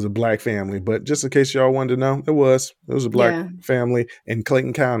a Black family. But just in case y'all wanted to know, it was a Black family in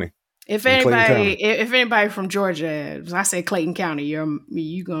Clayton County. If anybody from Georgia, if I say Clayton County,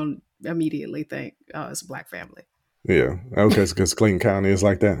 you gonna immediately think, oh, it's a Black family. Yeah, okay, because Clayton County is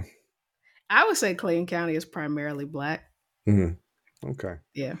like that. I would say Clayton County is primarily Black. Mm-hmm. Okay.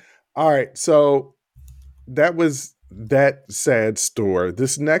 Yeah. All right. So that was that sad story.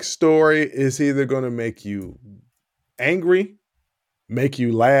 This next story is either going to make you angry, make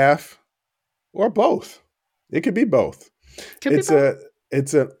you laugh, or both. It could be both.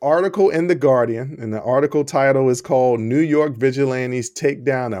 It's an article in The Guardian, and the article title is called "New York Vigilantes Take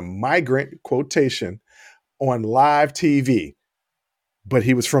Down a Migrant," quotation, on live TV. But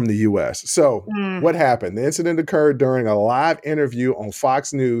he was from the U.S. So what happened? The incident occurred during a live interview on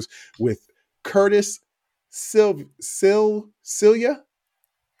Fox News with Curtis Sliwa?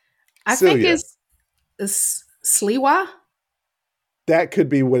 I think it's Sliwa. That could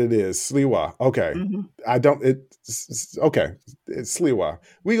be what it is. Sliwa. Okay. Mm-hmm. Okay. It's Sliwa.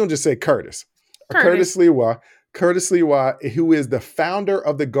 We're going to just say Curtis. Curtis Sliwa. Curtis Sliwa, who is the founder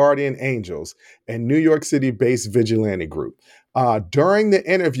of the Guardian Angels, a New York City-based vigilante group. During the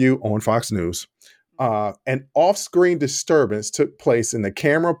interview on Fox News, an off-screen disturbance took place, and the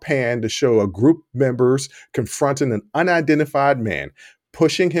camera panned to show a group members confronting an unidentified man,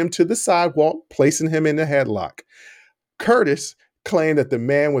 pushing him to the sidewalk, placing him in a headlock. Curtis claimed that the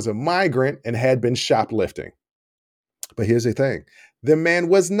man was a migrant and had been shoplifting. But here's the thing. The man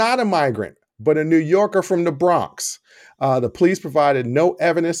was not a migrant, but a New Yorker from the Bronx. The police provided no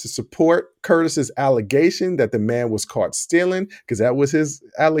evidence to support Curtis's allegation that the man was caught stealing, because that was his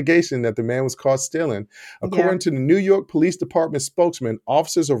allegation, that the man was caught stealing. According to the New York Police Department spokesman,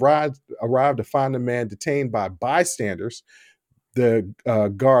 officers arrived to find the man detained by bystanders, the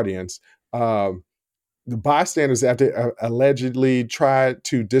Guardians. The bystanders, after allegedly tried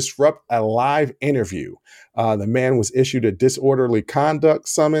to disrupt a live interview. The man was issued a disorderly conduct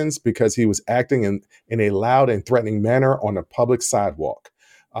summons because he was acting in a loud and threatening manner on a public sidewalk.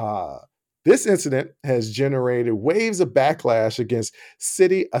 This incident has generated waves of backlash against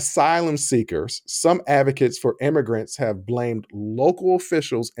city asylum seekers. Some advocates for immigrants have blamed local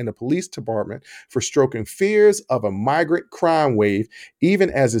officials and the police department for stoking fears of a migrant crime wave,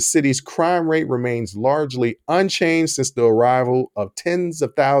 even as the city's crime rate remains largely unchanged since the arrival of tens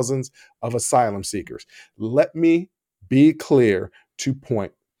of thousands of asylum seekers. Let me be clear to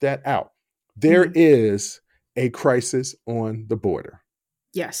point that out. There is a crisis on the border.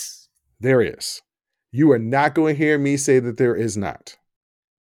 Yes. There is. You are not going to hear me say that there is not.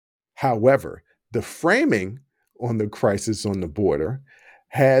 However, the framing on the crisis on the border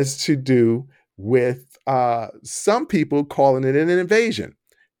has to do with some people calling it an invasion.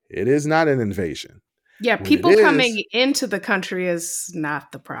 It is not an invasion. Yeah, people coming into the country is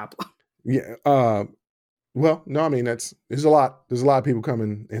not the problem. Yeah. Well, no, I mean, there's a lot of people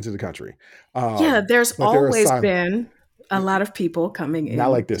coming into the country. Yeah, there's always been a lot of people coming in.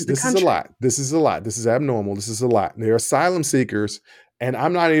 Not like this. This is a lot. This is a lot. This is abnormal. This is a lot. They're asylum seekers. And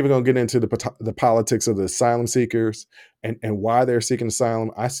I'm not even going to get into the politics of the asylum seekers and why they're seeking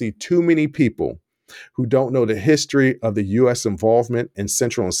asylum. I see too many people who don't know the history of the U.S. involvement in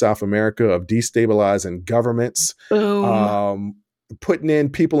Central and South America of destabilizing governments, putting in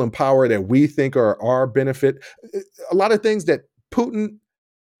people in power that we think are our benefit. A lot of things that Putin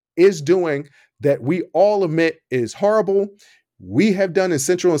is doing that we all admit is horrible, we have done in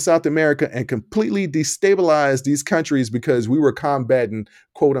Central and South America and completely destabilized these countries because we were combating,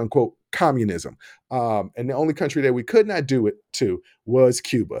 quote unquote, communism. And the only country that we could not do it to was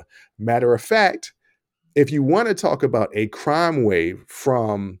Cuba. Matter of fact, if you want to talk about a crime wave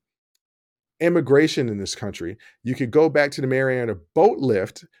from immigration in this country, you could go back to the Mariana boat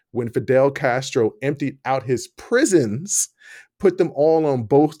lift when Fidel Castro emptied out his prisons, put them all on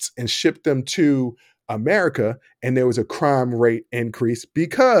boats and shipped them to America, and there was a crime rate increase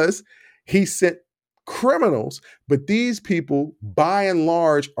because he sent criminals. But these people, by and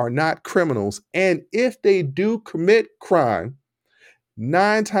large, are not criminals. And if they do commit crime,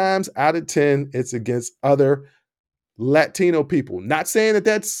 9 times out of 10, it's against other Latino people. Not saying that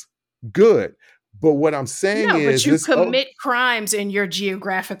that's good, but what I'm saying is... but you commit crimes in your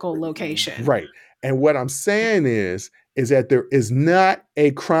geographical location. Right. And what I'm saying is that there is not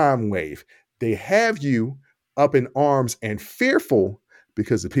a crime wave. They have you up in arms and fearful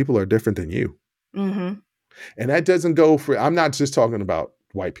because the people are different than you. Mm-hmm. And that doesn't go for... I'm not just talking about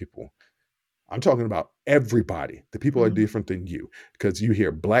white people. I'm talking about everybody. The people are different than you, because you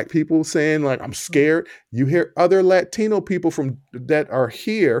hear Black people saying, like, I'm scared. You hear other Latino people that are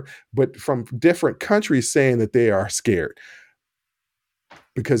here, but from different countries saying that they are scared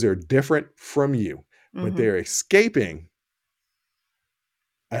because they're different from you, but they're escaping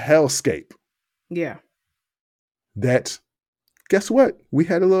a hellscape. Yeah. That, guess what? We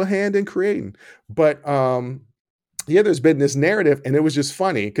had a little hand in creating. But, yeah, there's been this narrative, and it was just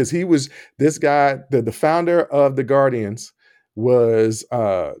funny because this guy, the founder of the Guardians, was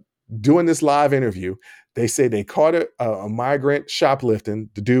doing this live interview. They say they caught a migrant shoplifting.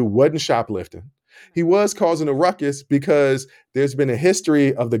 The dude wasn't shoplifting. He was causing a ruckus because there's been a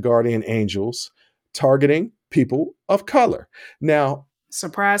history of the Guardian Angels targeting people of color. Now,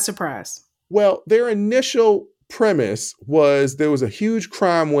 surprise, surprise. Well, their initial premise was there was a huge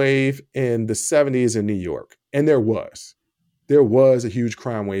crime wave in the 70s in New York. And there was a huge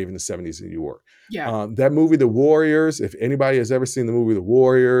crime wave in the 70s in New York. Yeah. That movie, The Warriors, if anybody has ever seen the movie The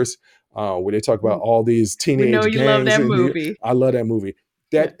Warriors, where they talk about all these teenage gangs. We know you love that movie. I love that movie.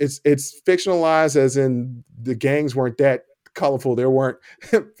 It's fictionalized, as in the gangs weren't that colorful. There weren't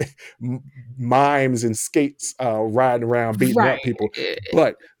mimes and skates riding around beating up people,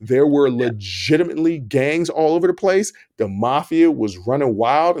 but there were legitimately gangs all over the place. The mafia was running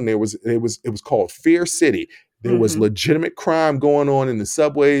wild, and it was called Fear City. There was legitimate crime going on in the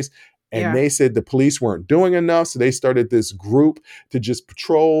subways, and they said the police weren't doing enough, so they started this group to just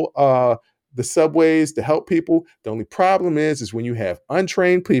patrol the subways to help people. The only problem is when you have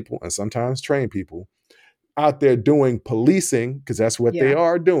untrained people, and sometimes trained people, out there doing policing, because that's what they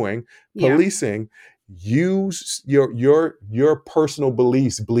are doing, policing, use your personal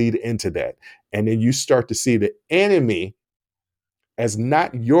beliefs bleed into that. And then you start to see the enemy as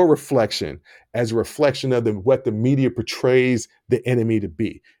not your reflection, as a reflection of what the media portrays the enemy to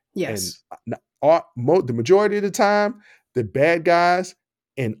be. Yes. And the majority of the time, the bad guys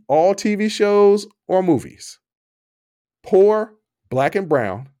in all TV shows or movies, poor, Black and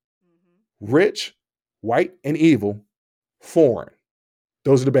brown, rich, white and evil, foreign.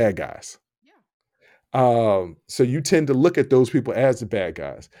 Those are the bad guys. Yeah. So you tend to look at those people as the bad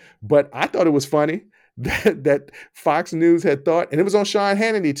guys. But I thought it was funny that Fox News had thought, and it was on Sean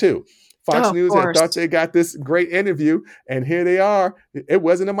Hannity too. Fox News had thought they got this great interview, and here they are. It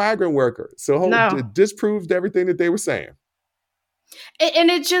wasn't a migrant worker. So it disproved everything that they were saying. And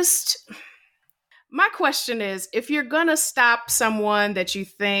it just, my question is, if you're going to stop someone that you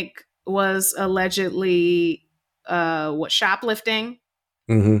think was allegedly shoplifting.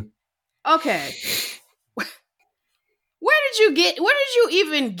 Okay. Where did you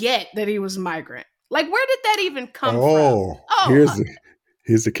even get that he was migrant? Like, where did that even come from?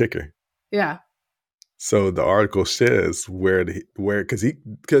 Here's the kicker. Yeah. So the article says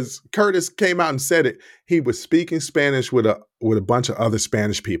because Curtis came out and said it, he was speaking Spanish with a bunch of other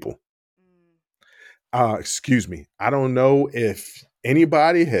Spanish people. Excuse me. I don't know if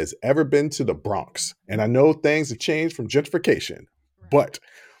anybody has ever been to the Bronx, and I know things have changed from gentrification, but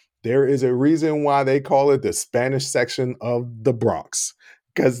there is a reason why they call it the Spanish section of the Bronx,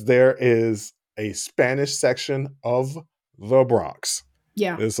 because there is a Spanish section of the Bronx.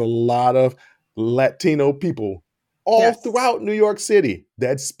 Yeah. There's a lot of Latino people all throughout New York City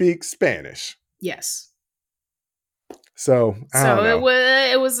that speak Spanish. Yes. So it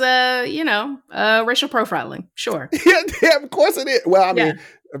was racial profiling. Sure. yeah, of course it is. Well, I mean,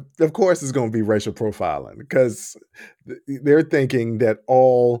 of course it's going to be racial profiling because they're thinking that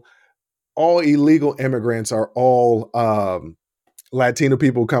all illegal immigrants are all Latino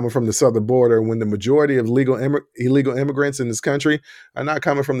people coming from the southern border, when the majority of illegal immigrants in this country are not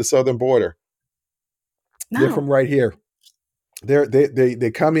coming from the southern border. No. They're from right here.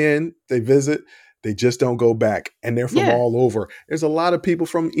 They come in, they visit, they just don't go back, and they're from all over. There's a lot of people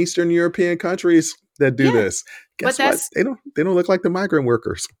from Eastern European countries that do this. Guess what? They don't look like the migrant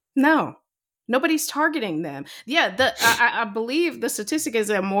workers. No, nobody's targeting them. Yeah, I believe the statistic is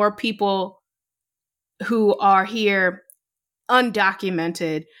that more people who are here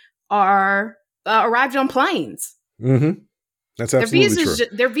undocumented are arrived on planes. Mm-hmm. That's absolutely true.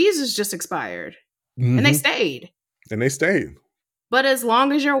 Their visas just expired, and they stayed. But as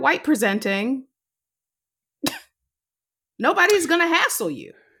long as you're white presenting, nobody's going to hassle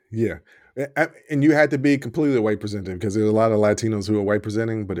you. Yeah. And you had to be completely white presenting, because there's a lot of Latinos who are white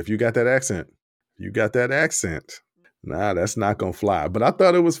presenting. But if you got that accent, nah, that's not going to fly. But I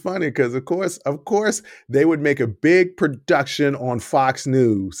thought it was funny because, of course, they would make a big production on Fox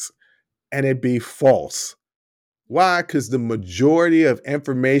News and it'd be false. Why? Because the majority of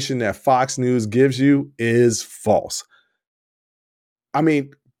information that Fox News gives you is false. I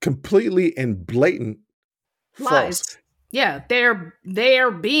mean, completely and blatant lies. False. Yeah,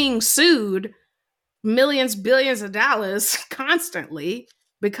 they're being sued millions, billions of dollars constantly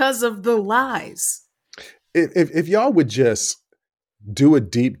because of the lies. If y'all would just do a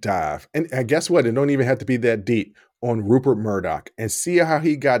deep dive, and guess what? It don't even have to be that deep, on Rupert Murdoch, and see how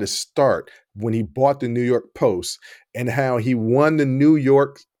he got his start when he bought the New York Post, and how he won the New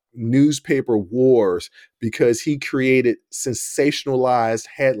York newspaper wars because he created sensationalized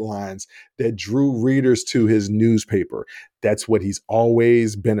headlines that drew readers to his newspaper. That's what he's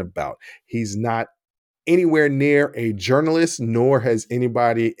always been about. He's not anywhere near a journalist, nor has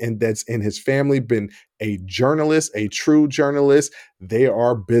anybody that's in his family been a journalist, a true journalist. They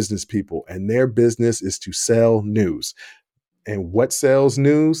are business people, and their business is to sell news. And what sells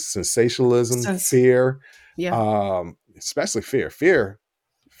news? Sensationalism, fear, especially fear. Fear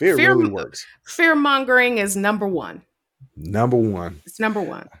really works. Fear mongering is number one. It's number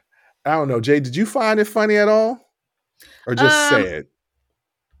one. I don't know, Jay, did you find it funny at all? Or just sad?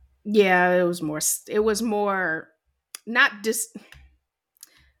 Yeah, it was more not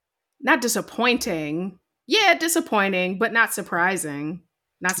disappointing. Yeah, disappointing, but not surprising.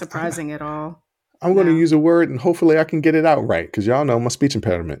 Not surprising at all. I'm going to use a word, and hopefully I can get it out right, because y'all know my speech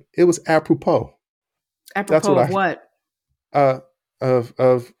impediment. It was apropos. Apropos of what?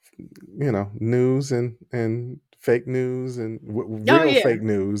 Of news and fake news and real fake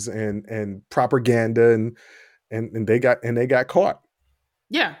news and propaganda and they got caught.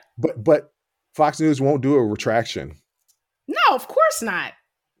 Yeah. But Fox News won't do a retraction. No, of course not.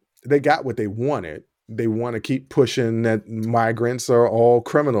 They got what they wanted. They want to keep pushing that migrants are all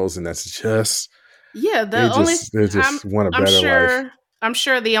criminals, and that's just they just want a better life. I'm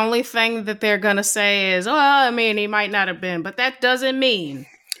sure the only thing that they're going to say is, he might not have been, but that doesn't mean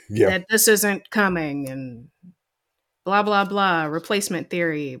that this isn't coming, and blah, blah, blah, replacement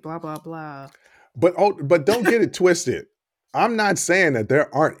theory, blah, blah, blah. But don't get it twisted. I'm not saying that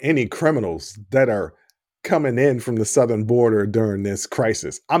there aren't any criminals that are coming in from the southern border during this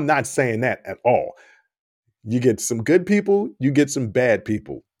crisis. I'm not saying that at all. You get some good people, you get some bad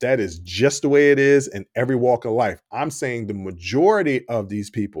people. That is just the way it is in every walk of life. I'm saying the majority of these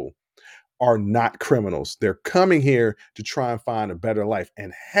people are not criminals. They're coming here to try and find a better life.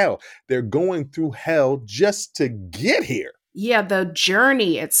 And hell, they're going through hell just to get here. Yeah, the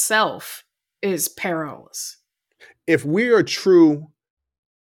journey itself is perilous. If we are true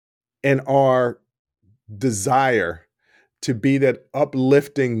in our desire to be that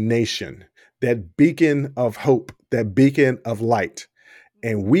uplifting nation, that beacon of hope, that beacon of light,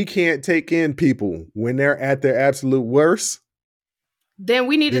 and we can't take in people when they're at their absolute worst, then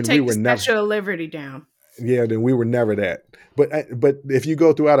we need to take the Statue of Liberty down. Yeah, then we were never that. But if you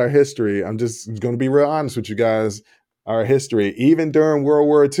go throughout our history, I'm just going to be real honest with you guys. Our history, even during World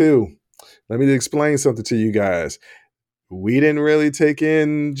War II, let me explain something to you guys. We didn't really take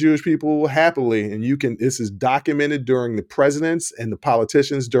in Jewish people happily, and this is documented during the presidents and the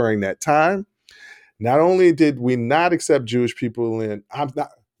politicians during that time. Not only did we not accept Jewish people in,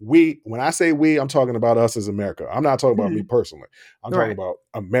 when I say we, I'm talking about us as America. I'm not talking about me personally. I'm talking about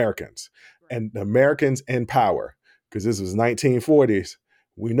Americans and Americans in power, because this was 1940s.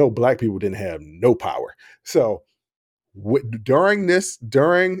 We know black people didn't have no power. So during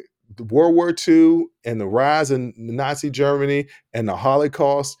World War II and the rise in Nazi Germany and the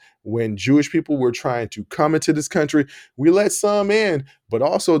Holocaust, when Jewish people were trying to come into this country, we let some in, but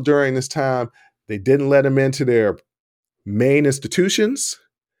also during this time, they didn't let them into their main institutions,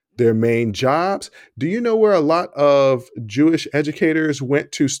 their main jobs. Do you know where a lot of Jewish educators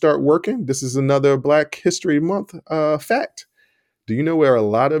went to start working? This is another Black History Month fact. Do you know where a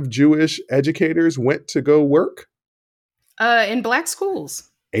lot of Jewish educators went to go work? In Black schools.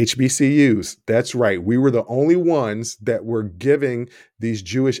 HBCUs. That's right. We were the only ones that were giving these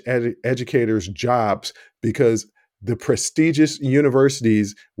Jewish educators jobs because the prestigious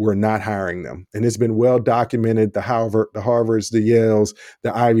universities were not hiring them. And it's been well documented. The Harvards, the Yales,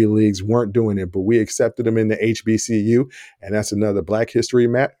 the Ivy Leagues weren't doing it, but we accepted them in the HBCU. And that's another Black History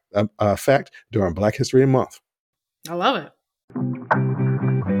fact during Black History Month. I love it.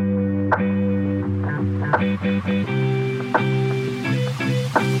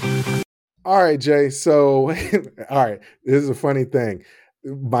 All right, Jay. So, all right, this is a funny thing.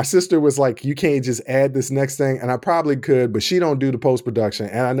 My sister was like, you can't just add this next thing. And I probably could, but she don't do the post-production.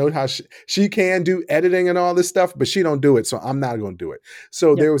 And I know how she can do editing and all this stuff, but she don't do it. So I'm not going to do it.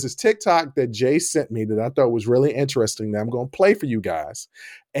 So there was this TikTok that Jay sent me that I thought was really interesting that I'm going to play for you guys.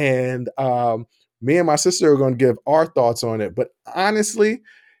 And me and my sister are going to give our thoughts on it. But honestly,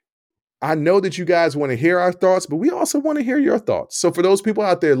 I know that you guys want to hear our thoughts, but we also want to hear your thoughts. So for those people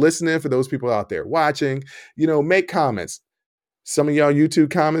out there listening, for those people out there watching, make comments. Some of y'all YouTube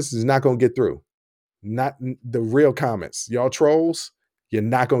comments is not going to get through. Not the real comments. Y'all trolls, you're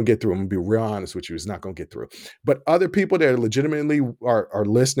not going to get through. I'm going to be real honest with you. It's not going to get through. But other people that are legitimately are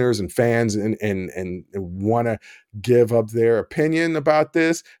listeners and fans and want to give up their opinion about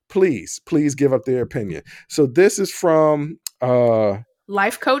this, please give up their opinion. So this is from...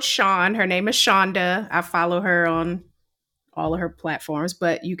 Life Coach Sean. Her name is Shonda. I follow her on all of her platforms,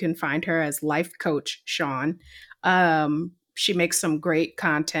 but you can find her as Life Coach Sean. She makes some great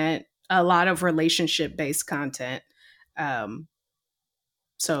content, a lot of relationship-based content.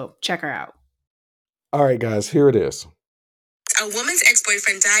 So check her out. All right, guys, here it is. A woman's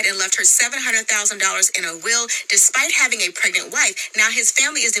ex-boyfriend died and left her $700,000 in a will despite having a pregnant wife. Now his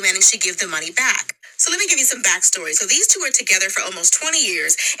family is demanding she give the money back. So let me give you some backstory. So these two were together for almost 20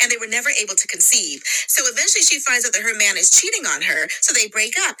 years, and they were never able to conceive. So eventually she finds out that her man is cheating on her, so they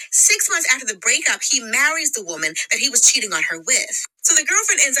break up. 6 months after the breakup, he marries the woman that he was cheating on her with. So the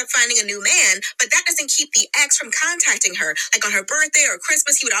girlfriend ends up finding a new man, but that doesn't keep the ex from contacting her. Like on her birthday or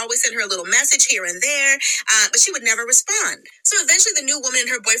Christmas, he would always send her a little message here and there, but she would never respond. So eventually the new woman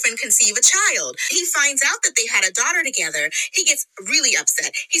and her boyfriend conceive a child. He finds out that they had a daughter together. He gets really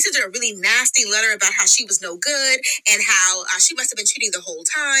upset. He sends her a really nasty letter about how she was no good and how she must have been cheating the whole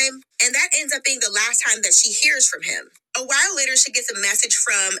time. And that ends up being the last time that she hears from him. A while later, she gets a message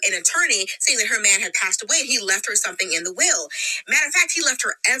from an attorney saying that her man had passed away and he left her something in the will. Matter of fact, he left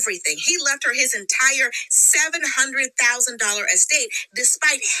her everything. He left her his entire $700,000 estate,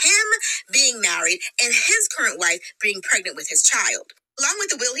 despite him being married and his current wife being pregnant with his child. Along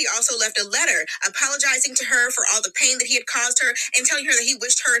with the will, he also left a letter apologizing to her for all the pain that he had caused her and telling her that he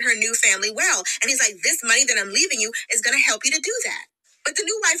wished her and her new family well. And he's like, this money that I'm leaving you is going to help you to do that. But the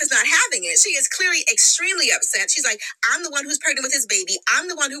new wife is not having it. She is clearly extremely upset. She's like, I'm the one who's pregnant with his baby. I'm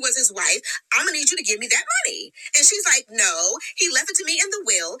the one who was his wife. I'm going to need you to give me that money. And she's like, no, he left it to me in the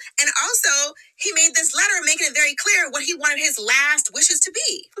will. And also, he made this letter making it very clear what he wanted his last wishes to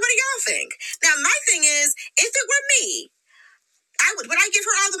be. What do y'all think? Now, my thing is, if it were me, would I give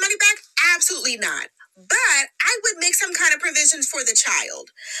her all the money back? Absolutely not. But I would make some kind of provisions for the child,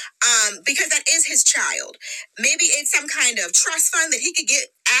 because that is his child. Maybe it's some kind of trust fund that he could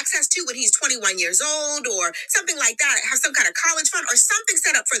get access to when he's 21 years old or something like that. Have some kind of college fund or something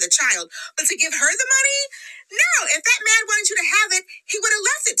set up for the child. But to give her the money? No, if that man wanted you to have it, he would have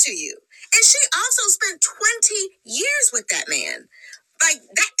left it to you. And she also spent 20 years with that man. Like,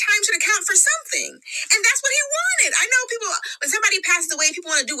 that time should account for something. And that's what he wanted. I know people, when somebody passes away, people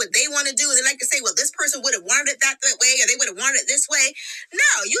want to do what they want to do. They like to say, well, this person would have wanted it that way, or they would have wanted it this way.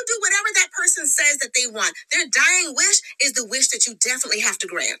 No, you do whatever that person says that they want. Their dying wish is the wish that you definitely have to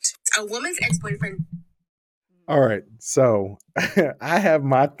grant. A woman's ex-boyfriend. All right. So I have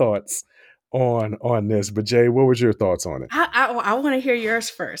my thoughts on this, but Jay, what was your thoughts on it? I want to hear yours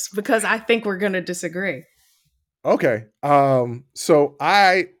first, because I think we're going to disagree. Okay. So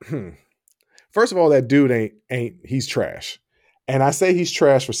first of all, that dude he's trash. And I say he's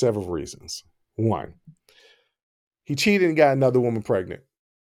trash for several reasons. One, he cheated and got another woman pregnant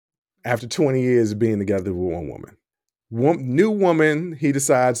after 20 years of being together with one woman. New woman he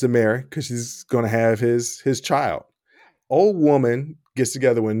decides to marry because she's going to have his child. Old woman gets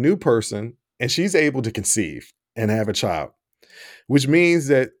together with a new person and she's able to conceive and have a child, which means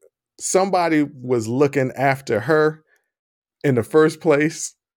that somebody was looking after her in the first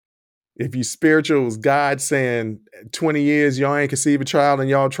place. If you spiritual, it was God saying 20 years y'all ain't conceive a child and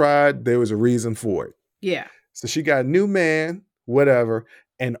y'all tried, there was a reason for it. Yeah. So she got a new man, whatever.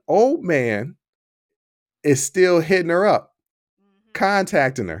 An old man is still hitting her up,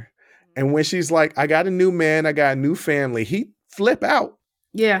 contacting her. And when she's like, I got a new man, I got a new family, he flip out.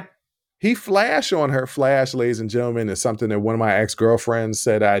 Yeah. He flash on her. Flash, ladies and gentlemen, is something that one of my ex-girlfriends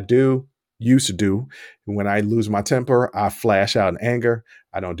said I used to do. When I lose my temper, I flash out in anger.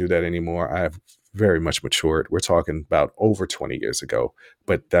 I don't do that anymore. I have very much matured. We're talking about over 20 years ago,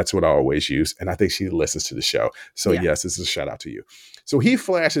 but that's what I always use. And I think she listens to the show. So yes, this is a shout out to you. So he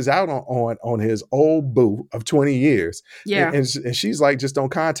flashes out on his old boo of 20 years. Yeah. And she's like, just don't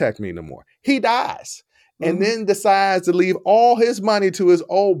contact me no more. He dies and then decides to leave all his money to his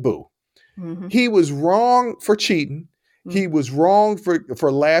old boo. Mm-hmm. He was wrong for cheating. Mm-hmm. He was wrong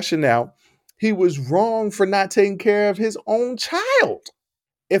for lashing out. He was wrong for not taking care of his own child.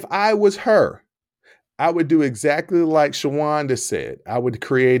 If I was her, I would do exactly like Shawanda said. I would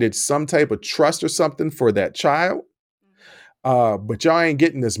create some type of trust or something for that child. But y'all ain't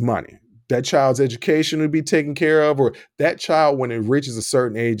getting this money. That child's education would be taken care of, or that child, when it reaches a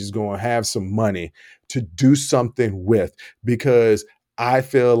certain age, is going to have some money to do something with, because I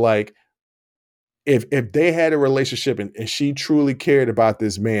feel like if they had a relationship and she truly cared about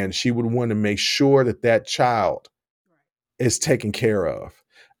this man, she would want to make sure that child is taken care of.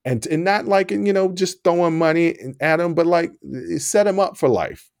 And not like, just throwing money at him, but like set him up for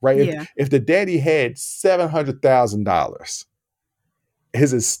life, right? Yeah. If the daddy had $700,000,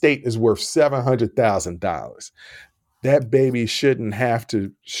 his estate is worth $700,000. That baby shouldn't have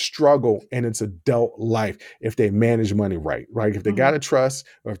to struggle in its adult life if they manage money right? If they got a trust,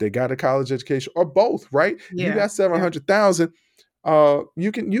 or if they got a college education, or both, right? Yeah. You got $700,000.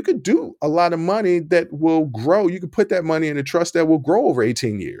 You could do a lot of money that will grow. You could put that money in a trust that will grow over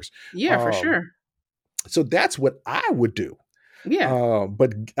 18 years. Yeah, for sure. So that's what I would do. Yeah.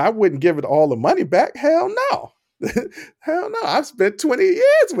 But I wouldn't give it all the money back. Hell no. Hell no. I've spent 20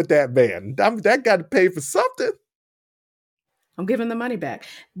 years with that man. That got to pay for something. I'm giving the money back.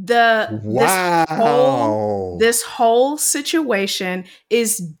 Wow. This whole situation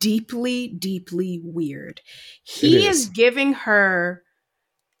is deeply, deeply weird. He is giving her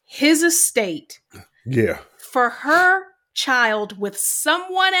his estate. Yeah. For her child with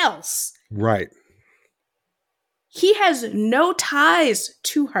someone else. Right. He has no ties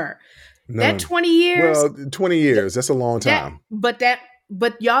to her. None. That 20 years. Well, 20 years. That's a long time. But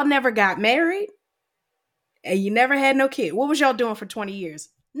y'all never got married. And you never had no kid. What was y'all doing for 20 years?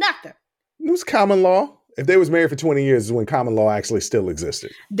 Nothing. It was common law. If they was married for 20 years is when common law actually still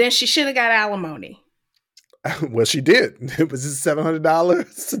existed. Then she should have got alimony. Well, she did. It was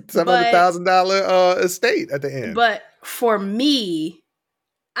 $700,000 estate at the end. But for me,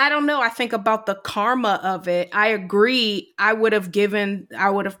 I don't know. I think about the karma of it. I agree. I would have taken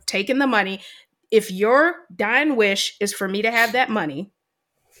the money. If your dying wish is for me to have that money,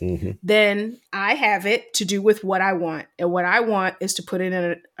 then I have it to do with what I want. And what I want is to put it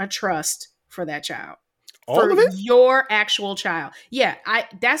in a trust for that child. All of it? Your actual child. Yeah.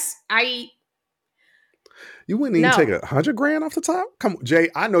 You wouldn't even take $100,000 off the top? Come on, Jay,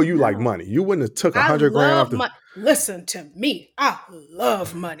 I know you like money. You wouldn't have took $100,000 off the Listen to me. I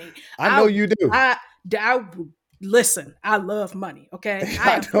love money. I know you do. Listen, I love money. Okay.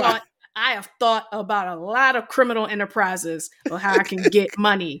 I have thought about a lot of criminal enterprises of how I can get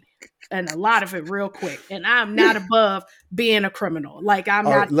money, and a lot of it real quick. And I'm not above being a criminal. Like I'm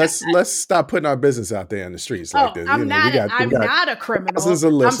not. Let's stop putting our business out there in the streets like this. I'm not a criminal.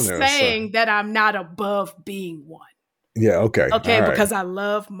 I'm saying that I'm not above being one. Yeah. Okay. Okay. Because I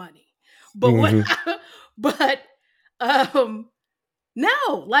love money, but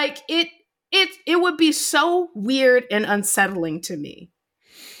No, like it would be so weird and unsettling to me.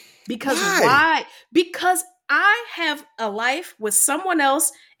 Because why? Because I have a life with someone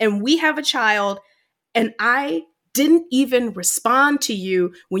else and we have a child, and I didn't even respond to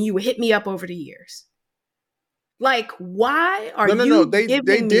you when you would hit me up over the years. Like, why are you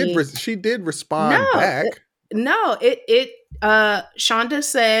giving me... She did respond back. Shonda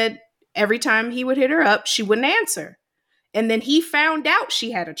said every time he would hit her up, she wouldn't answer. And then he found out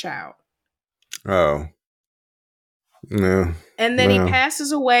she had a child. Oh. No. And then he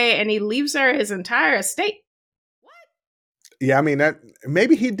passes away and he leaves her his entire estate. What? Yeah, I mean, that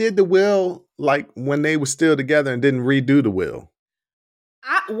maybe he did the will like when they were still together and didn't redo the will.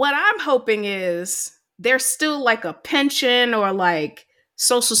 What I'm hoping is there's still like a pension or like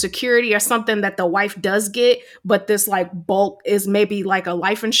Social Security or something that the wife does get, but this like bulk is maybe like a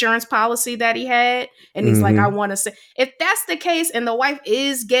life insurance policy that he had. And he's like, I want to say, if that's the case and the wife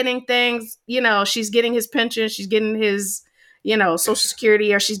is getting things, she's getting his pension, she's getting his, Social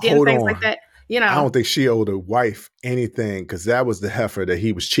Security, or she's getting things like that. I don't think she owed the wife anything because that was the heifer that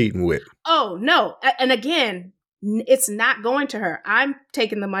he was cheating with. Oh, no. And again, it's not going to her. I'm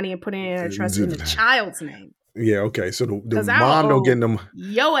taking the money and putting it in a trust in the child's name. Yeah, okay. So the mom don't get them.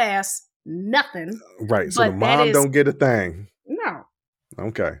 Yo ass nothing. Right. So the mom don't get a thing. No.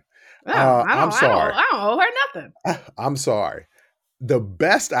 Okay. I'm sorry. I don't owe her nothing. I'm sorry. The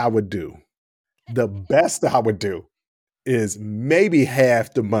best I would do is maybe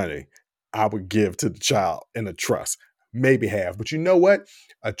half the money I would give to the child in a trust. Maybe half. But you know what?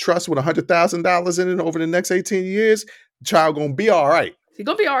 A trust with $100,000 in it over the next 18 years, the child gonna be all right. He's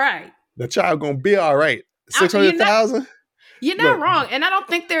gonna be all right. The child gonna be all right. 600,000? You're not wrong. And I don't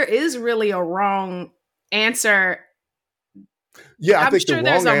think there is really a wrong answer. Yeah, I'm sure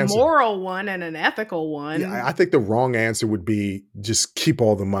there's a moral one and an ethical one. Yeah, I think the wrong answer would be just keep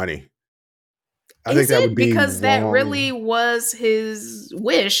all the money. I think that would be because wrong. That really was his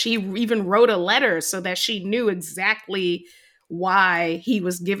wish. He even wrote a letter so that she knew exactly why he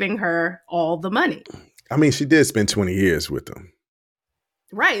was giving her all the money. I mean, she did spend 20 years with him.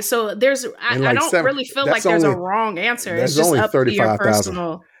 Right. So I don't really feel like there's a wrong answer. It's just up to your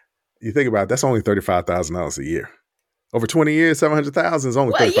personal. You think about it, that's only $35,000 a year. Over 20 years, $700,000 is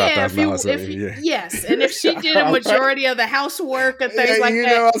only $35,000 a year. Yes, and if she did a majority of the housework and things like that,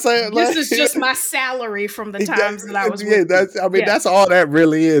 know what I'm saying? This is just my salary from the times that I was. Yeah, that's all that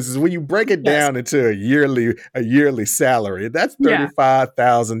really is when you break it down into a yearly salary. That's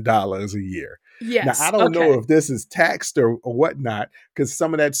 $35,000 a year. Yes. Now I don't know if this is taxed or whatnot, because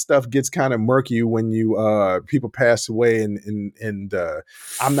some of that stuff gets kind of murky when you people pass away, and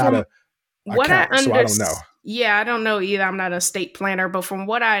I'm not a accountant, so I don't know. Yeah, I don't know either. I'm not a estate planner, but from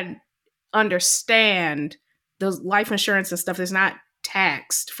what I understand, the life insurance and stuff is not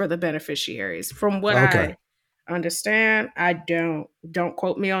taxed for the beneficiaries. From what I understand, I don't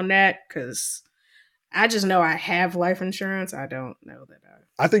quote me on that because I just know I have life insurance. I don't know that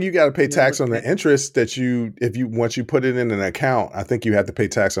I think you got to pay tax on the interest that once you put it in an account. I think you have to pay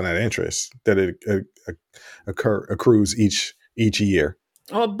tax on that interest that it accrues each year.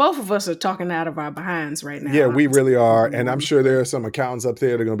 Well, both of us are talking out of our behinds right now. Yeah, we really are. And I'm sure there are some accountants up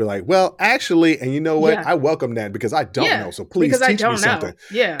there that are going to be like, well, actually, and you know what? Yeah. I welcome that because I don't know. So please teach me something.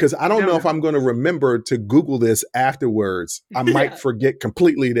 Yeah. Because I don't know if I'm going to remember to Google this afterwards. I might forget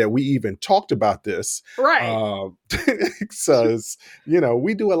completely that we even talked about this. Right. So,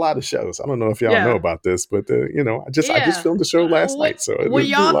 we do a lot of shows. I don't know if y'all know about this, but, I just filmed the show last night. So will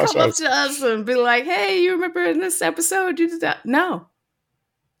y'all come up to us and be like, hey, you remember in this episode you did that? No.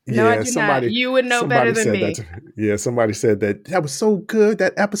 No, I do not. You would know better than me. Somebody said that was so good,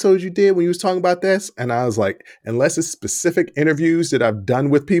 that episode you did when you was talking about this. And I was like, unless it's specific interviews that I've done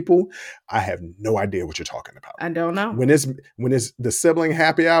with people, I have no idea what you're talking about. I don't know. When it's the sibling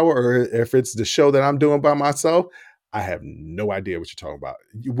happy hour or if it's the show that I'm doing by myself, I have no idea what you're talking about.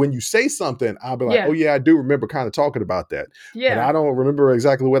 When you say something, I'll be like, oh yeah, I do remember kind of talking about that. Yeah. But I don't remember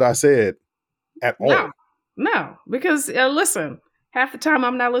exactly what I said at all. No, because listen, half the time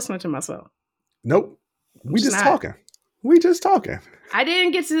I'm not listening to myself. Nope. We just talking. I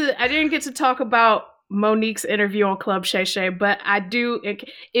didn't get to talk about Monique's interview on Club Shay Shay, but I do.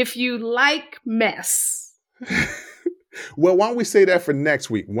 If you like mess. Well, why don't we say that for next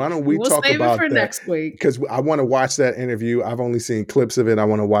week? Why don't we'll talk about that next week? Because I want to watch that interview. I've only seen clips of it. I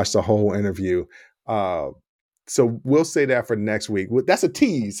want to watch the whole interview. So we'll say that for next week. That's a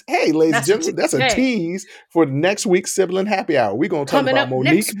tease. Hey, ladies and gentlemen, that's a tease for next week's Sibling Happy Hour. We're going to talk about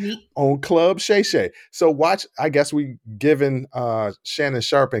Monique on Club Shay Shay. So watch, I guess we giving Shannon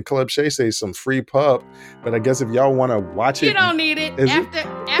Sharpe and Club Shay Shay some free pub, but I guess if y'all want to watch it. You don't need it. After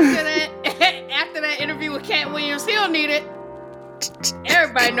that interview with Cat Williams, he don't need it.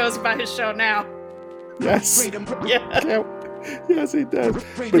 Everybody knows about his show now. Yes. Yeah. Yes, he does.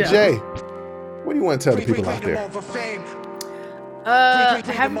 But Jay, what do you want to tell the people out there?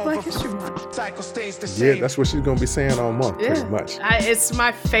 Happy Black History Month. Yeah, that's what she's going to be saying all month, pretty much. It's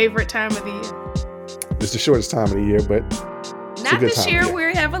my favorite time of the year. It's the shortest time of the year, but not this year.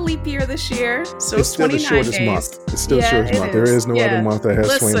 We have a leap year this year, so it's still 29 the shortest days. Month. It's still the shortest month. There is no other month that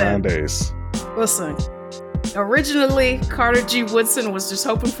has 29 days. Listen, originally Carter G. Woodson was just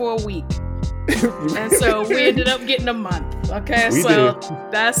hoping for a week. And so we ended up getting a month. Okay,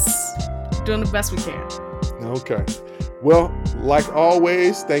 that's doing the best we can. Okay. Well, like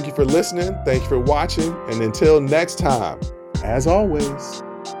always, thank you for listening. Thank you for watching. And until next time, as always,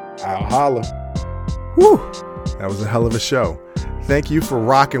 I'll holla. Whew, that was a hell of a show. Thank you for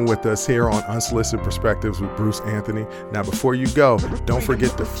rocking with us here on Unsolicited Perspectives with Bruce Anthony. Now, before you go, don't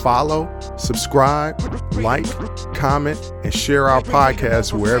forget to follow, subscribe, like, comment, and share our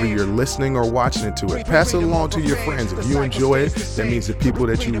podcast wherever you're listening or watching it to it. Pass it along to your friends. If you enjoy it, that means the people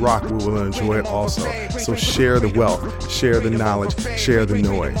that you rock will enjoy it also. So share the wealth, share the knowledge, share the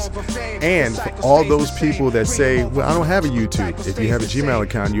noise. And for all those people that say, well, I don't have a YouTube. If you have a Gmail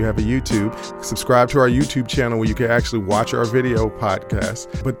account, you have a YouTube. Subscribe to our YouTube channel where you can actually watch our video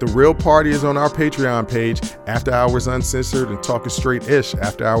podcast. But the real party is on our Patreon page, After Hours Uncensored and Talking Straight-ish.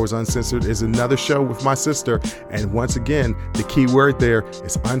 After Hours Uncensored is another show with my sister. And once again, the key word there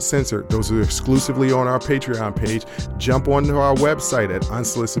is uncensored. Those are exclusively on our Patreon page. Jump onto our website at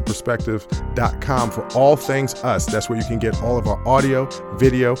unsolicitedperspective.com for all things us. That's where you can get all of our audio,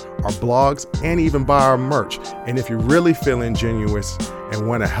 video, our blogs, and even buy our merch. And if you're really feeling genuine and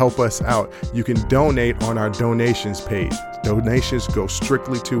want to help us out, you can donate on our donations page. Donations go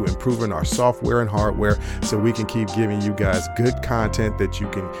strictly to improving our software and hardware so we can keep giving you guys good content that you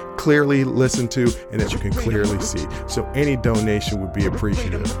can clearly listen to and that you can clearly see. So any donation would be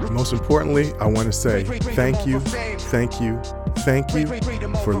appreciated. Most importantly, I want to say thank you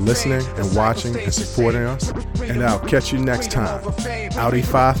for listening and watching and supporting us. And I'll catch you next time. Audi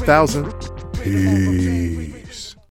 5000. Peace.